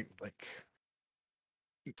 Right? Like,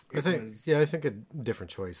 I think a different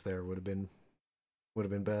choice there would have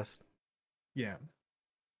been best. Yeah.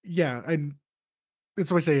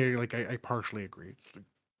 That's why I say, like, I partially agree.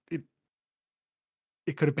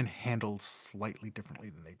 It could have been handled slightly differently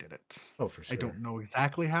than they did it. Oh, for sure. I don't know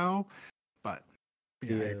exactly how, but I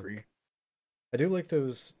agree. I do like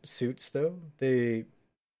those suits though. They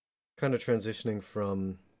kind of transitioning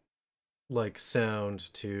from like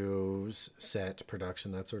sound to set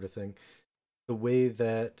production, that sort of thing. The way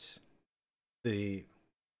that the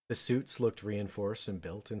suits looked reinforced and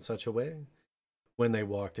built in such a way, when they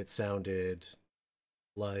walked, it sounded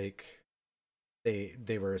like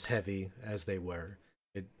they were as heavy as they were.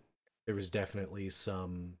 There was definitely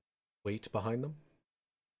some weight behind them,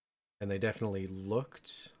 and they definitely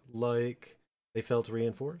looked like they felt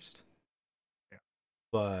reinforced. Yeah.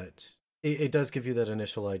 But it does give you that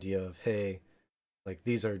initial idea of, hey, like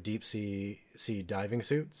these are deep sea diving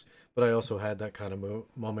suits. But I also had that kind of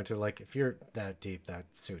moment of like, if you're that deep, that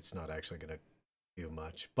suit's not actually going to do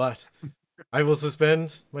much. But I will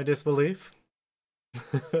suspend my disbelief.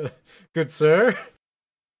 Good sir.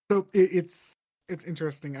 So it's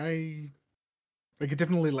interesting. It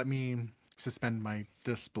definitely let me suspend my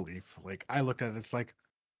disbelief. Like, I looked at it, it's like,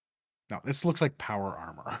 no, this looks like power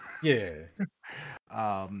armor. Yeah.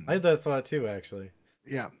 I had that thought too, actually.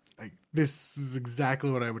 Yeah, like this is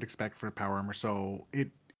exactly what I would expect for power armor. So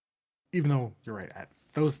even though you're right, at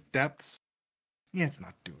those depths, it's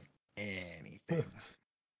not doing anything.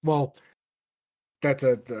 Well, that's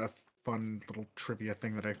a fun little trivia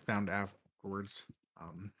thing that I found afterwards,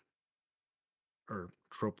 or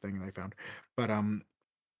trope thing that I found. But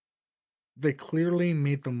they clearly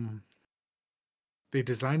made them. They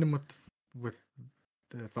designed them with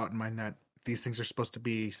the thought in mind that these things are supposed to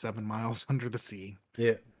be 7 miles under the sea.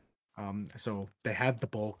 Yeah. So they had the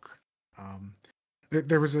bulk.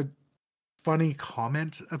 There was a funny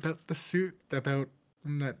comment about the suit, about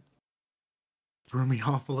that threw me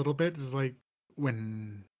off a little bit is like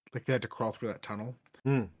when like they had to crawl through that tunnel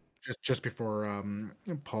Mm. just before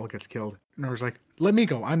Paul gets killed, and I was like, "Let me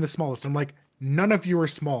go. I'm the smallest." I'm like, "None of you are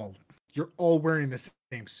small. You're all wearing the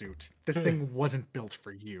same suit. This thing wasn't built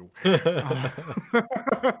for you."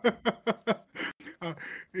 Uh,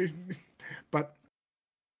 it- but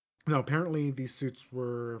no, apparently these suits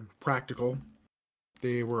were practical.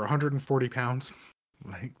 They were 140 pounds.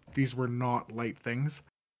 Like these were not light things.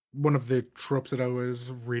 One of the tropes that I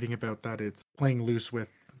was reading about that it's playing loose with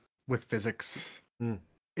physics. Mm.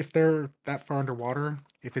 If they're that far underwater,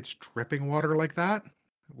 if it's dripping water like that,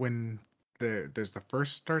 when there's the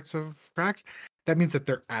first starts of cracks, that means that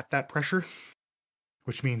they're at that pressure,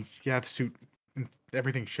 which means yeah, the suit and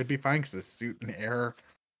everything should be fine because the suit and air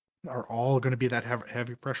are all going to be that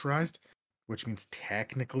heavy pressurized, which means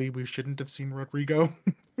technically we shouldn't have seen Rodrigo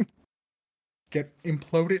get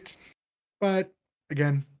imploded. But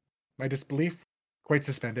again, my disbelief quite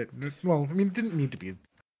suspended. Well, I mean, it didn't need to be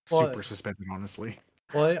Well, super suspended, honestly.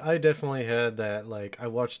 Well, I definitely had that, like, I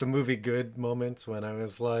watched a movie good moment when I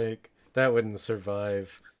was like, that wouldn't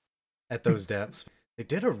survive at those depths. They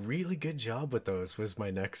did a really good job with those, was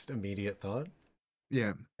my next immediate thought.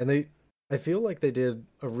 Yeah. And I feel like they did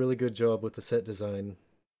a really good job with the set design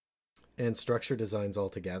and structure designs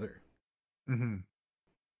altogether. Mm-hmm.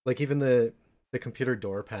 Like, even the computer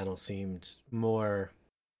door panel seemed more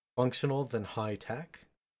functional than high tech.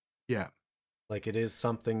 Yeah. Like, it is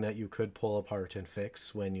something that you could pull apart and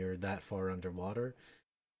fix when you're that far underwater.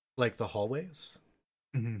 Like the hallways.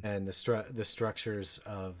 Mm-hmm. And the structures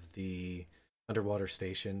of the underwater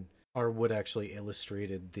station are what actually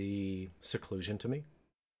illustrated the seclusion to me.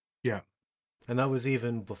 Yeah. And that was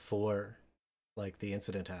even before like the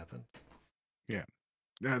incident happened. Yeah.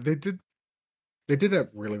 Yeah, they did that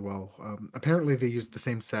really well. Apparently they used the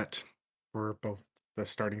same set for both the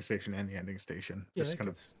starting station and the ending station. Yeah, Just it kind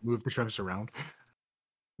could of move the ships around.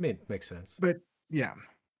 makes sense. But yeah.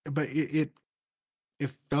 But it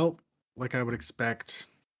felt like I would expect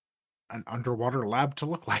an underwater lab to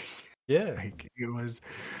look like. Yeah. Like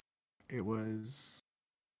it was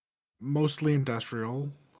mostly industrial,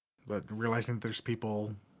 but realizing that there's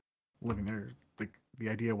people living there, like the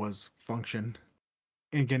idea was function.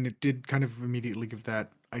 And again, it did kind of immediately give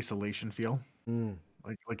that isolation feel. Mm.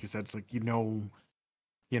 Like you said, it's like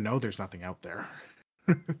there's nothing out there.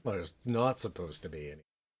 Well, there's not supposed to be any.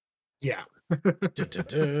 Yeah.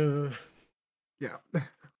 Du-du-du. Yeah.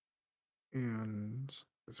 And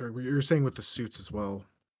sorry, you were saying with the suits as well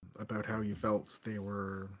about how you felt they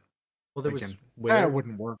were Well, there was again where that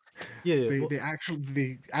wouldn't work. yeah, They well, they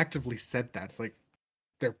actively said that. It's like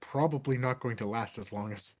they're probably not going to last as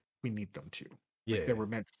long as we need them to. Like they yeah, were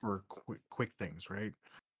meant for quick things, right?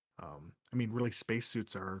 I mean, really,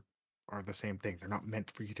 spacesuits are the same thing. They're not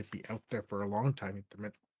meant for you to be out there for a long time. They're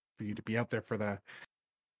meant for you to be out there for the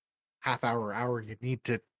half hour you need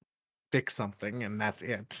to fix something, and that's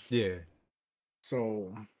it. yeah.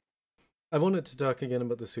 So I wanted to talk again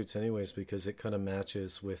about the suits anyways because it kind of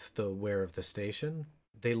matches with the wear of the station.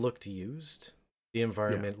 They looked used. The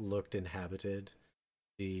environment looked inhabited.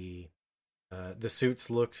 The the suits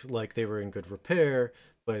looked like they were in good repair,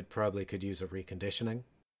 but probably could use a reconditioning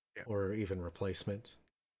yeah, or even replacement.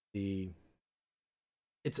 The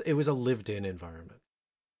it was a lived-in environment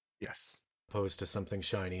yes, opposed to something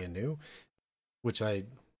shiny and new, which I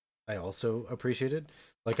also appreciated.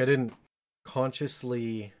 Like I didn't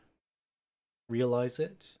consciously realize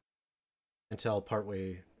it until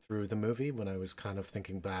partway through the movie when I was kind of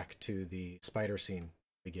thinking back to the spider scene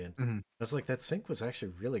again. mm-hmm. I was like, that sink was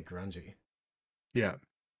actually really grungy. Yeah,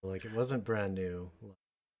 Like it wasn't brand new.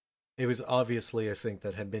 It was obviously a sink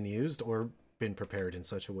that had been used or been prepared in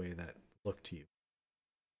such a way that looked to you.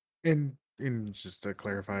 and just to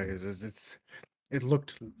clarify, it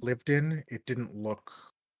looked lived in. It didn't look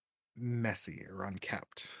messy or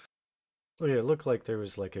unkept. Oh yeah, it looked like there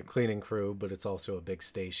was like a cleaning crew, but it's also a big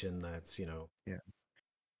station that's, Yeah,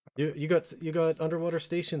 you got underwater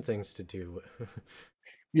station things to do.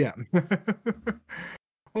 yeah.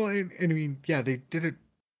 Well, and I mean, yeah, they did it.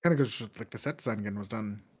 Kind of goes just like the set design again was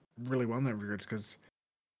done really well in that regards because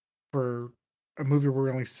for a movie where we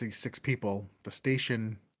only see six people, the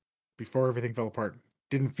station before everything fell apart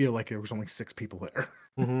didn't feel like there was only six people there.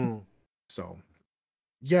 Mm-hmm. So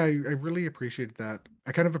yeah, I really appreciated that.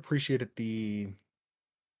 I kind of appreciated the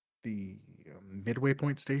midway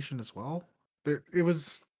point station as well. It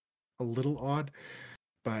was a little odd,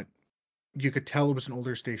 but you could tell it was an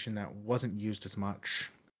older station that wasn't used as much.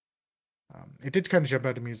 It did kind of jump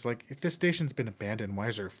out at me. It's like if this station's been abandoned, why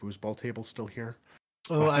is there a foosball table still here?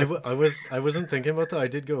 Oh, But I wasn't thinking about that. I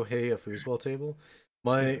did go, hey, a foosball table,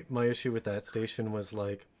 My issue with that station was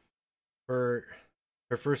like her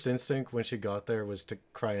her first instinct when she got there was to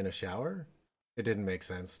cry in a shower. It didn't make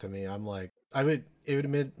sense to me. I'm like, it would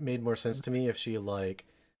have made more sense to me if she like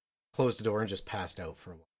closed the door and just passed out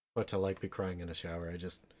for a while. But to like be crying in a shower, it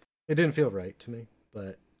didn't feel right to me.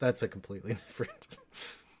 But that's a completely different.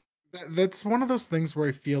 That's one of those things where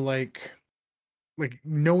I feel like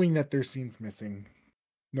knowing that there's scenes missing,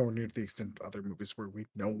 nowhere near the extent of other movies where we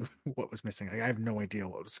know what was missing. Like, I have no idea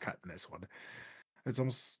what was cut in this one. It's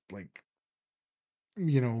almost like,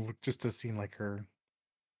 just a scene like her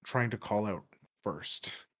trying to call out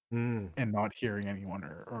first Mm, and not hearing anyone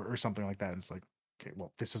or something like that. And it's like, okay,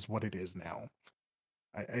 well, this is what it is now.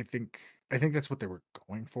 I think that's what they were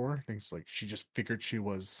going for. I think it's like she just figured she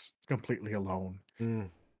was completely alone. mm,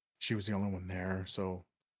 She was the only one there. So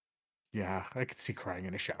yeah, I could see crying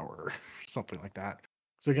in a shower or something like that.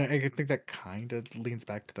 So again, I think that kind of leans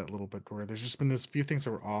back to that little bit where there's just been this few things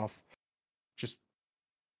that were off just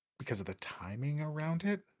because of the timing around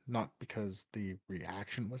it, not because the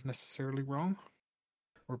reaction was necessarily wrong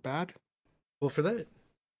or bad. well, for that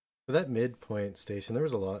midpoint station, there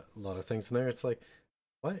was a lot of things in there. It's like,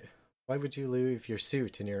 why would you leave your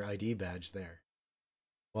suit and your ID badge there?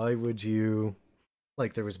 Why would you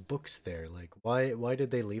like there was books there? Like why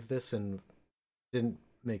did they leave this and didn't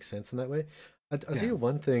make sense in that way? I'll tell Yeah. you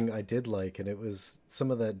one thing I did like, and it was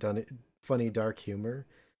some of that funny dark humor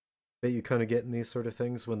that you kind of get in these sort of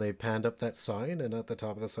things when they panned up that sign and at the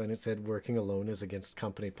top of the sign it said "Working alone is against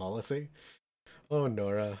company policy." Oh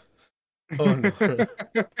Nora, oh Nora.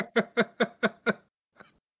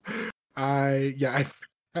 I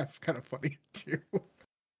that's kind of funny too.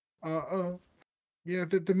 Uh, yeah,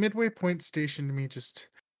 the midway point station to me just,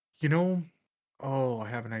 you know, oh, I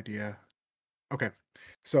have an idea. Okay,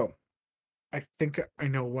 so I think I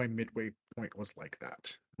know why midway point was like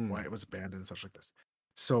that, why Hmm. it was abandoned and such like this.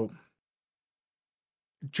 So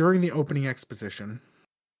during the opening exposition,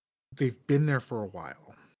 they've been there for a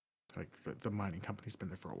while. Like the mining company's been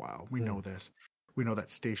there for a while. We Hmm. know this. We know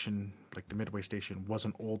that station, like the midway station, was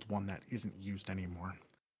an old one that isn't used anymore.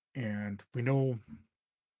 And we know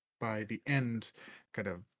by the end kind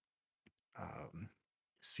of um,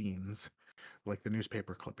 scenes, like the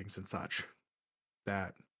newspaper clippings and such,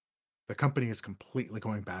 that the company is completely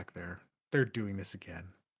going back there. They're doing this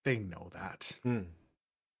again. They know that. Hmm.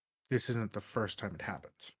 This isn't the first time it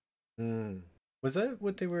happened. Hmm. Was that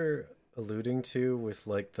what they were alluding to with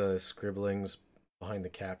like the scribblings behind the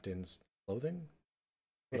captain's clothing?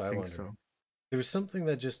 I What I think wondered. so. There was something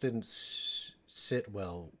that just didn't sit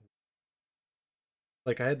well.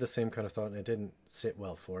 Like I had the same kind of thought, and it didn't sit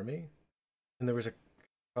well for me. And there was a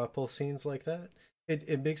couple scenes like that.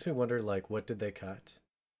 It makes me wonder, like, what did they cut?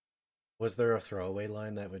 Was there a throwaway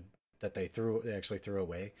line that they actually threw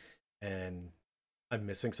away, and I'm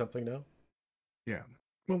missing something now? Yeah.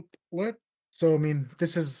 Well, what? So, I mean,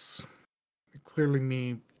 this is clearly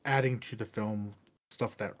me adding to the film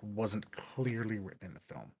stuff that wasn't clearly written in the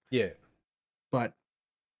film. Yeah. But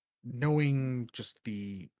knowing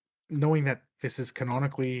knowing that this is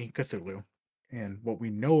canonically Cthulhu, and what we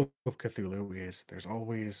know of Cthulhu is there's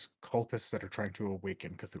always cultists that are trying to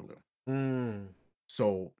awaken Cthulhu. Hmm.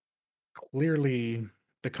 So clearly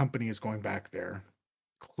the company is going back there.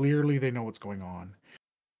 Clearly they know what's going on.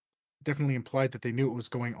 Definitely implied that they knew it was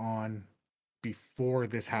going on before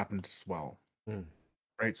this happened as well. Hmm.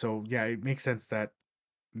 Right? So yeah, it makes sense that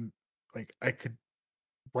like I could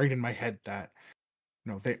write in my head that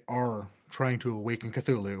they are trying to awaken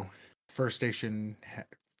Cthulhu. First station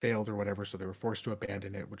failed or whatever, so they were forced to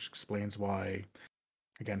abandon it, which explains why,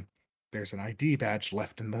 again, there's an ID badge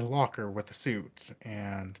left in the locker with the suits,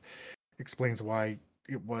 and explains why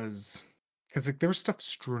it was because like there was stuff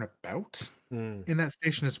strewn about Hmm. in that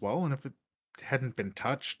station as well, and if it hadn't been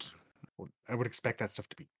touched, I would expect that stuff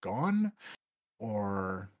to be gone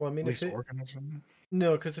or Well, I at mean, if least it organized.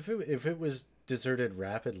 no, because if it was deserted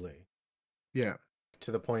rapidly Yeah,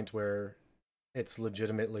 to the point where it's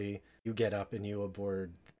legitimately you get up and you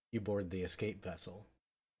board the escape vessel,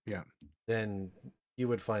 yeah. then you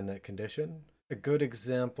would find that condition. A good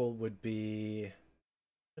example would be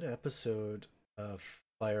an episode of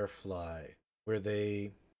Firefly where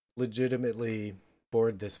they legitimately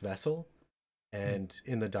board this vessel, Mm. and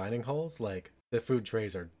in the dining halls, like the food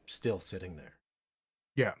trays are still sitting there,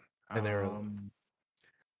 Yeah. and they're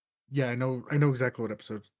Yeah, I know exactly what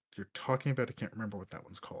episode you're talking about. I can't remember what that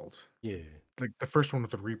one's called. yeah, Like the first one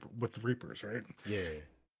with the Reapers, right? yeah.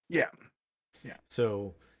 Yeah. Yeah.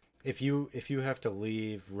 So if you have to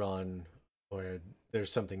leave, run, or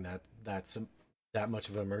there's something that much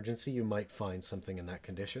of an emergency, you might find something in that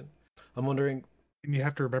condition. I'm wondering. And you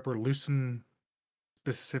have to remember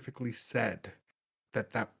specifically said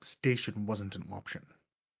that that station wasn't an option,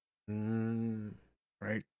 Mm,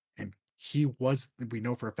 right? And we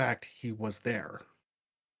know for a fact he was there.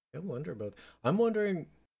 I wonder about. I'm wondering.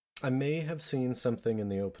 I may have seen something in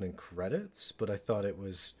the opening credits, but I thought it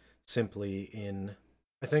was simply in.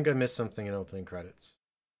 I think I missed something in opening credits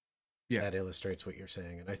Yeah. that illustrates what you're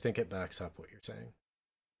saying, and I think it backs up what you're saying.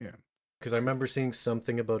 Yeah. Because I remember seeing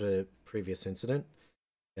something about a previous incident,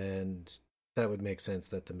 and that would make sense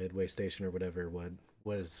that the Midway station or whatever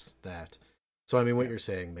was that. So I mean, what Yeah. you're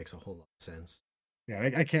saying makes a whole lot of sense. Yeah,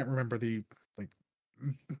 I can't remember like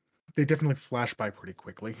they definitely flash by pretty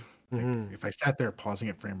quickly. Like Mhm. if I sat there pausing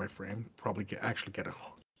it frame by frame, probably actually get a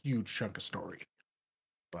huge chunk of story.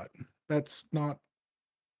 But that's not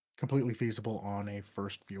completely feasible on a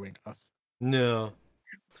first viewing of. No,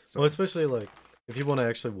 So well, especially like if you want to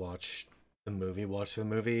actually watch the movie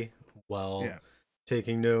while yeah,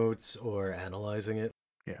 taking notes or analyzing it.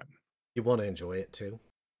 yeah. You want to enjoy it too.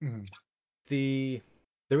 Mhm. The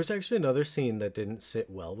There was actually another scene that didn't sit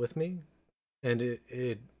well with me, and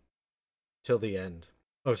it till the end.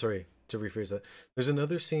 Oh, sorry, to rephrase that. There's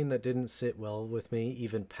another scene that didn't sit well with me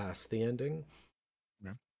even past the ending.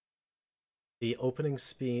 Yeah. The opening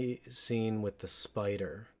scene with the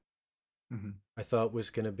spider, Mhm. I thought was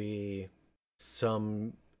going to be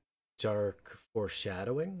some dark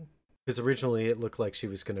foreshadowing because originally it looked like she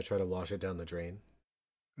was going to try to wash it down the drain,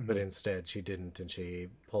 but Mhm. instead she didn't, and she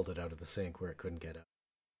pulled it out of the sink where it couldn't get out.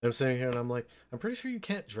 And I'm sitting here and I'm like, I'm pretty sure you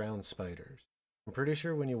can't drown spiders. I'm pretty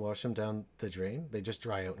sure when you wash them down the drain, they just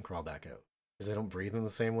dry out and crawl back out because they don't breathe in the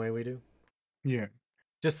same way we do. Yeah.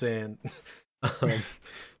 Just saying. um,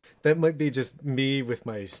 that might be just me with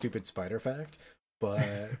my stupid spider fact,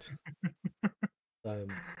 but um,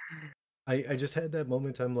 I just had that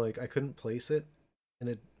moment. I'm like, I couldn't place it, and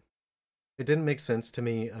it didn't make sense to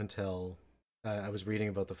me until I was reading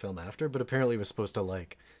about the film after. But apparently, it was supposed to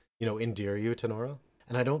like, endear you to Nora,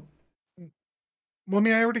 and I don't. Well, I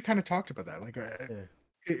mean, I already kind of talked about that. Like, Yeah.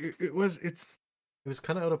 it's It was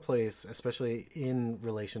kind of out of place, especially in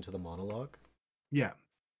relation to the monologue. yeah,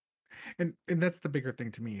 and that's the bigger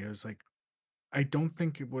thing to me. It was like I don't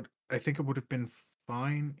think it would. I think it would have been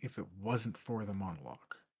fine if it wasn't for the monologue.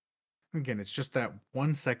 Again, it's just that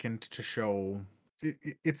 1 second to show.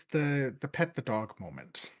 It's the pet the dog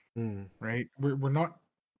moment, Mm. right?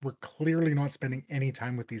 We're clearly not spending any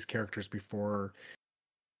time with these characters before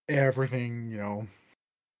everything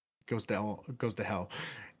goes to hell.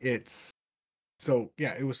 It's so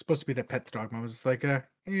yeah. It was supposed to be that pet the dog moment. It's like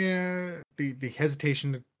yeah, the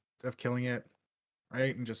hesitation of killing it,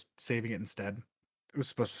 right, and just saving it instead. It was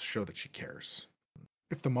supposed to show that she cares.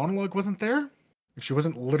 If the monologue wasn't there, if she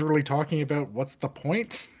wasn't literally talking about what's the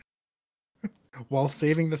point while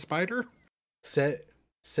saving the spider, Set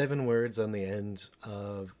 7 words on the end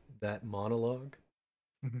of that monologue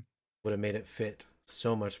Mhm. would have made it fit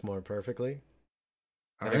so much more perfectly.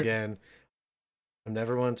 All And right. again, I'm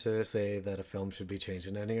never one to say that a film should be changed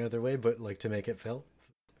in any other way, but like to make it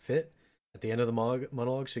fit at the end of the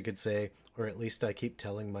monologue, she could say, or at least I keep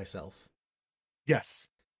telling myself. Yes.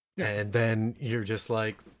 Yeah. And then you're just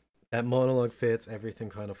like, that monologue fits, everything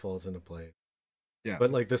kind of falls into place. Yeah.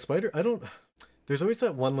 But like the spider, I don't. There's always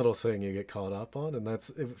that one little thing you get caught up on, and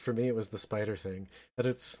for me, it was the spider thing. And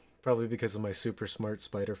it's probably because of my super smart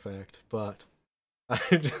spider fact, but I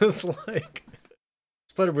just like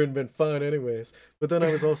Spider would have been fun anyways. But then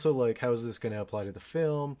I was also like, how is this going to apply to the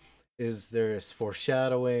film? Is there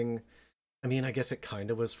foreshadowing? I mean, I guess it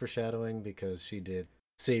kind of was foreshadowing because she did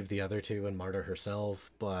save the other two and martyr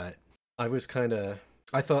herself, but I was kind of.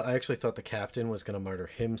 I actually thought the captain was going to martyr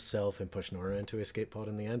himself and push Nora into escape pod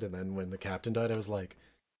in the end. And then when the captain died, I was like,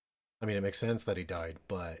 I mean, it makes sense that he died,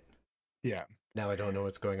 but Yeah. now I don't know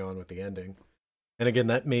what's going on with the ending. And again,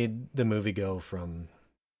 that made the movie go from,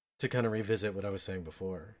 to kind of revisit what I was saying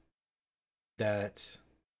before, that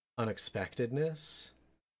unexpectedness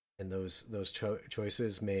and those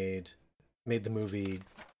choices made the movie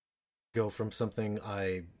go from something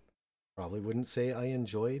I probably wouldn't say I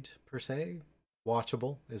enjoyed per se.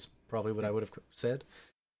 Watchable is probably what I would have said.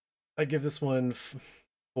 I'd give this one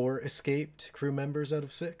 4 escaped crew members out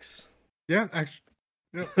of 6. Yeah. Actually,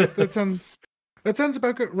 yeah, that sounds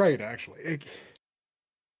about good. Right. Actually,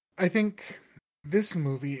 I think this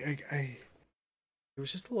movie, There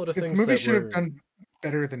was just a lot of this things movie that should have were, done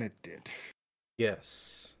better than it did.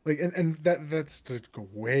 yes. Like, and that's to go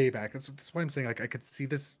way back. That's why I'm saying like I could see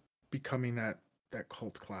this becoming that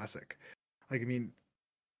cult classic. Like, I mean,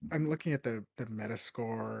 I'm looking at the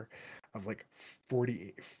Metascore of like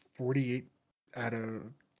 48 out of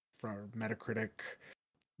from Metacritic.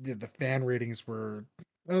 The fan ratings were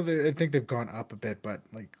Well, I think they've gone up a bit, but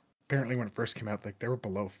like apparently when it first came out, like they were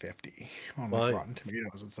below 50 on like Well, Rotten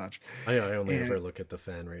Tomatoes and such. I only And ever look at the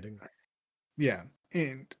fan ratings. yeah,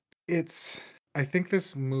 and it's I think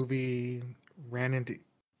this movie ran into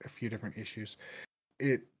a few different issues.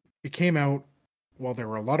 It it came out while there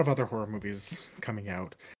were a lot of other horror movies coming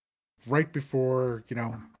out, right before,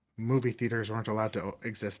 movie theaters weren't allowed to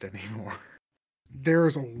exist anymore.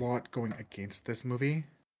 There's a lot going against this movie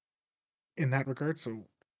in that regard, so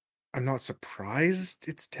I'm not surprised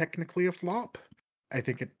it's technically a flop. I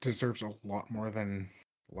think it deserves a lot more than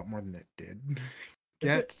it did But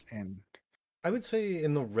get, and I would say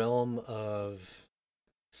in the realm of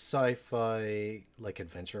sci-fi, like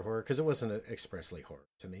adventure horror, because it wasn't expressly horror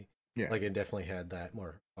to me. yeah, Like it definitely had that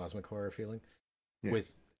more cosmic horror feeling, yeah,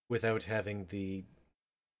 with without having the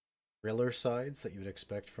thriller sides that you would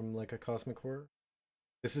expect from like a cosmic horror.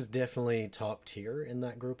 This is definitely top tier in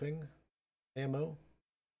that grouping, AMO.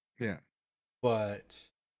 yeah, But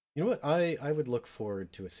you know what? I would look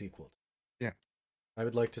forward to a sequel. yeah, I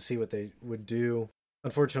would like to see what they would do.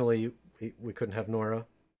 Unfortunately, we couldn't have Nora,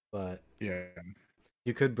 but yeah,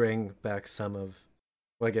 you could bring back some of.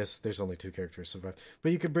 Well, I guess there's only two characters survive,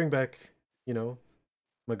 but you could bring back, you know,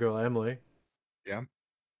 my girl Emily. yeah,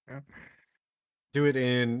 yeah. Do it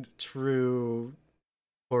in true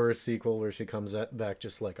horror sequel where she comes back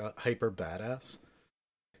just like a hyper badass,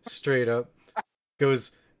 straight up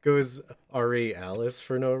goes Ari Alice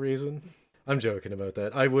for no reason. I'm joking about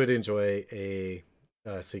that. I would enjoy a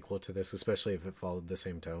sequel to this, especially if it followed the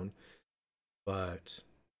same tone. But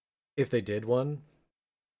if they did one,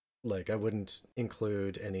 like I wouldn't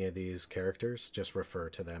include any of these characters, just refer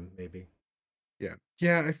to them maybe. Yeah.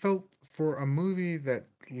 Yeah, I felt for a movie that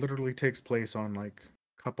literally takes place on like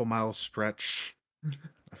a couple miles stretch,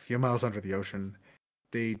 a few miles under the ocean,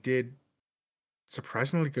 they did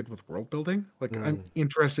surprisingly good with world building. Like I'm Mm.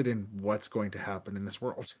 interested in what's going to happen in this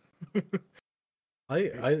world. I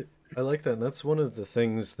I I like that. And that's one of the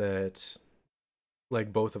things that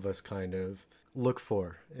like both of us kind of look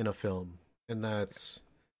for in a film, and that's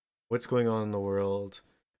what's going on in the world.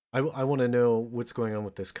 I want to know what's going on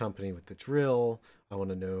with this company with the drill. I want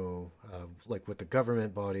to know like what the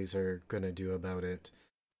government bodies are going to do about it.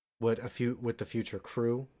 What the future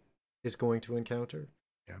crew is going to encounter.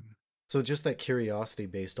 Yeah. So just that curiosity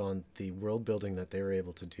based on the world building that they were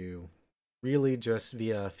able to do, really just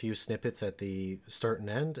via a few snippets at the start and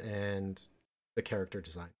end, and the character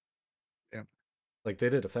design. Yeah. Like they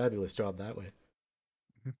did a fabulous job that way.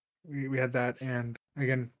 We had that, and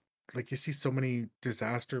again, like you see so many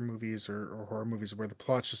disaster movies or horror movies where the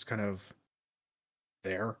plot's just kind of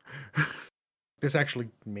there. This actually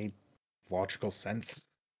made logical sense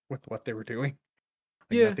with what they were doing.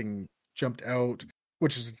 Like Yeah, nothing jumped out,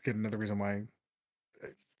 which is again another reason why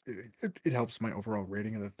it helps my overall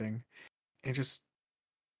rating of the thing. And just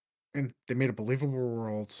and they made a believable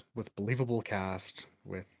world with believable cast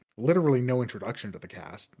with literally no introduction to the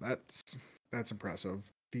cast. That's impressive.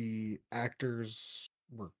 The actors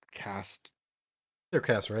were cast they're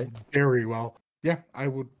cast right. very well. Yeah, I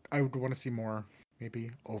would want to see more,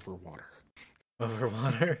 maybe over water.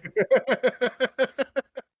 Overwater.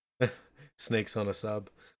 Snakes on a sub.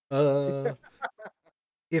 Uh,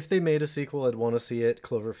 if they made a sequel, I'd want to see it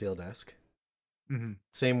Cloverfield-esque. Hmm.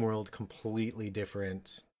 Same world, completely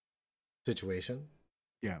different situation.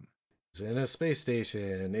 Yeah, Is it in a space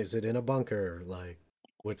station? Is it in a bunker? Like,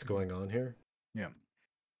 what's going on here? yeah.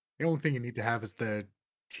 The only thing you need to have is the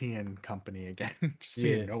TN company again, just so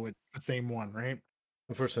you Yeah. know it's the same one, right?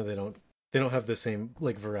 Unfortunately, they don't have the same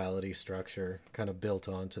like virality structure kind of built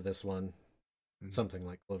onto this one. Mhm. Something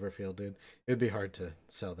like Cloverfield did. It'd be hard to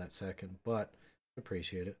sell that second, but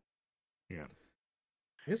appreciate it. Yeah,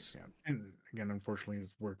 Yes. yeah. And again, unfortunately,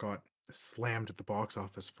 is where it got slammed at the box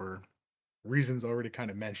office for reasons already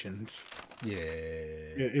kind of mentioned. Yeah.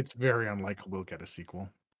 It's very unlikely we'll get a sequel.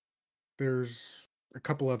 There's a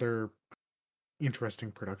couple other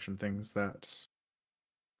interesting production things that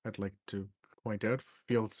I'd like to point out.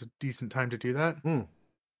 Feel it's a decent time to do that. Hmm.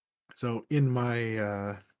 So, in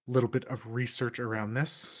my little bit of research around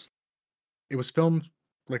this, it was filmed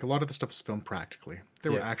like a lot of the stuff was filmed practically. Yeah.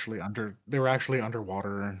 They were actually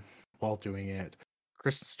underwater while doing it.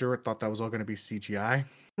 Kristen Stewart thought that was all going to be CGI,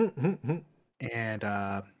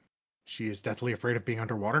 and she is deathly afraid of being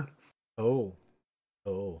underwater. Oh.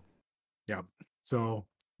 Oh. Yeah, so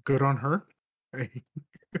good on her.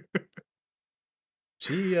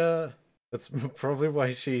 She that's probably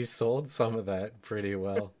why she sold some of that pretty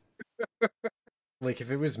well. Like if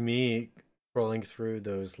it was me crawling through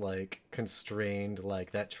those like constrained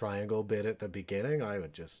like that triangle bit at the beginning,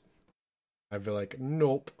 I'd be like,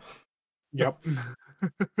 nope. Yep.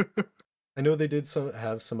 I know they did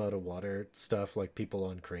have some out of water stuff, like people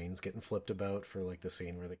on cranes getting flipped about for like the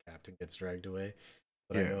scene where the captain gets dragged away.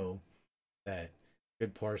 But I Yeah. know that a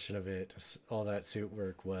good portion of it, all that suit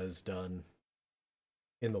work was done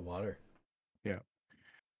in the water. Yeah.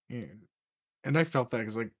 Yeah. And I felt that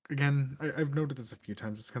because, like, again, I've noted this a few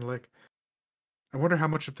times. It's kind of like, I wonder how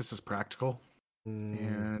much of this is practical. Mm,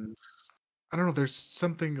 And I don't know, there's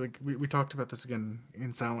something like we talked about this again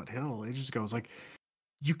in Silent Hill ages ago. It's like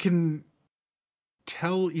you can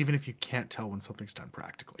tell even if you can't tell when something's done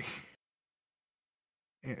practically.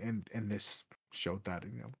 And this showed that,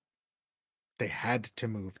 they had to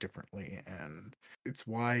move differently, and it's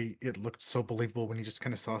why it looked so believable when you just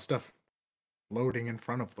kind of saw stuff loading in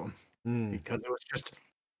front of them, mm. because it was just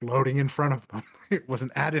loading in front of them. It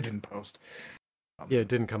wasn't added in post. Yeah, Um, it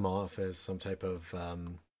didn't come off as some type of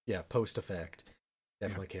yeah, post effect. yeah,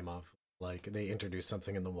 Definitely came off like they introduced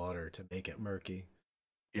something in the water to make it murky.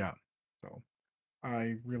 yeah. So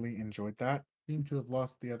I really enjoyed that. Seem to have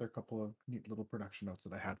lost the other couple of neat little production notes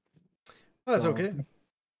that I had. Oh, that's So okay.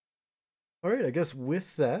 All right, I guess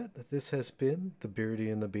with that, this has been the Beardy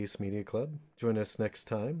and the Beast Media Club. Join us next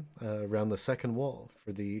time around the second wall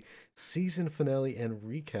for the season finale and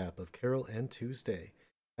recap of Carol and Tuesday.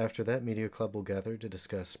 After that, Media Club will gather to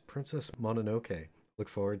discuss Princess Mononoke. Look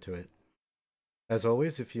forward to it. As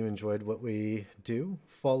always, if you enjoyed what we do,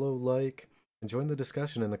 follow, like, and join the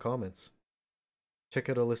discussion in the comments. Check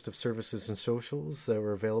out a list of services and socials that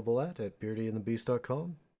we're available at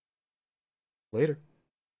beardyandthebeast.com. Later.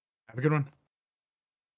 have a good one.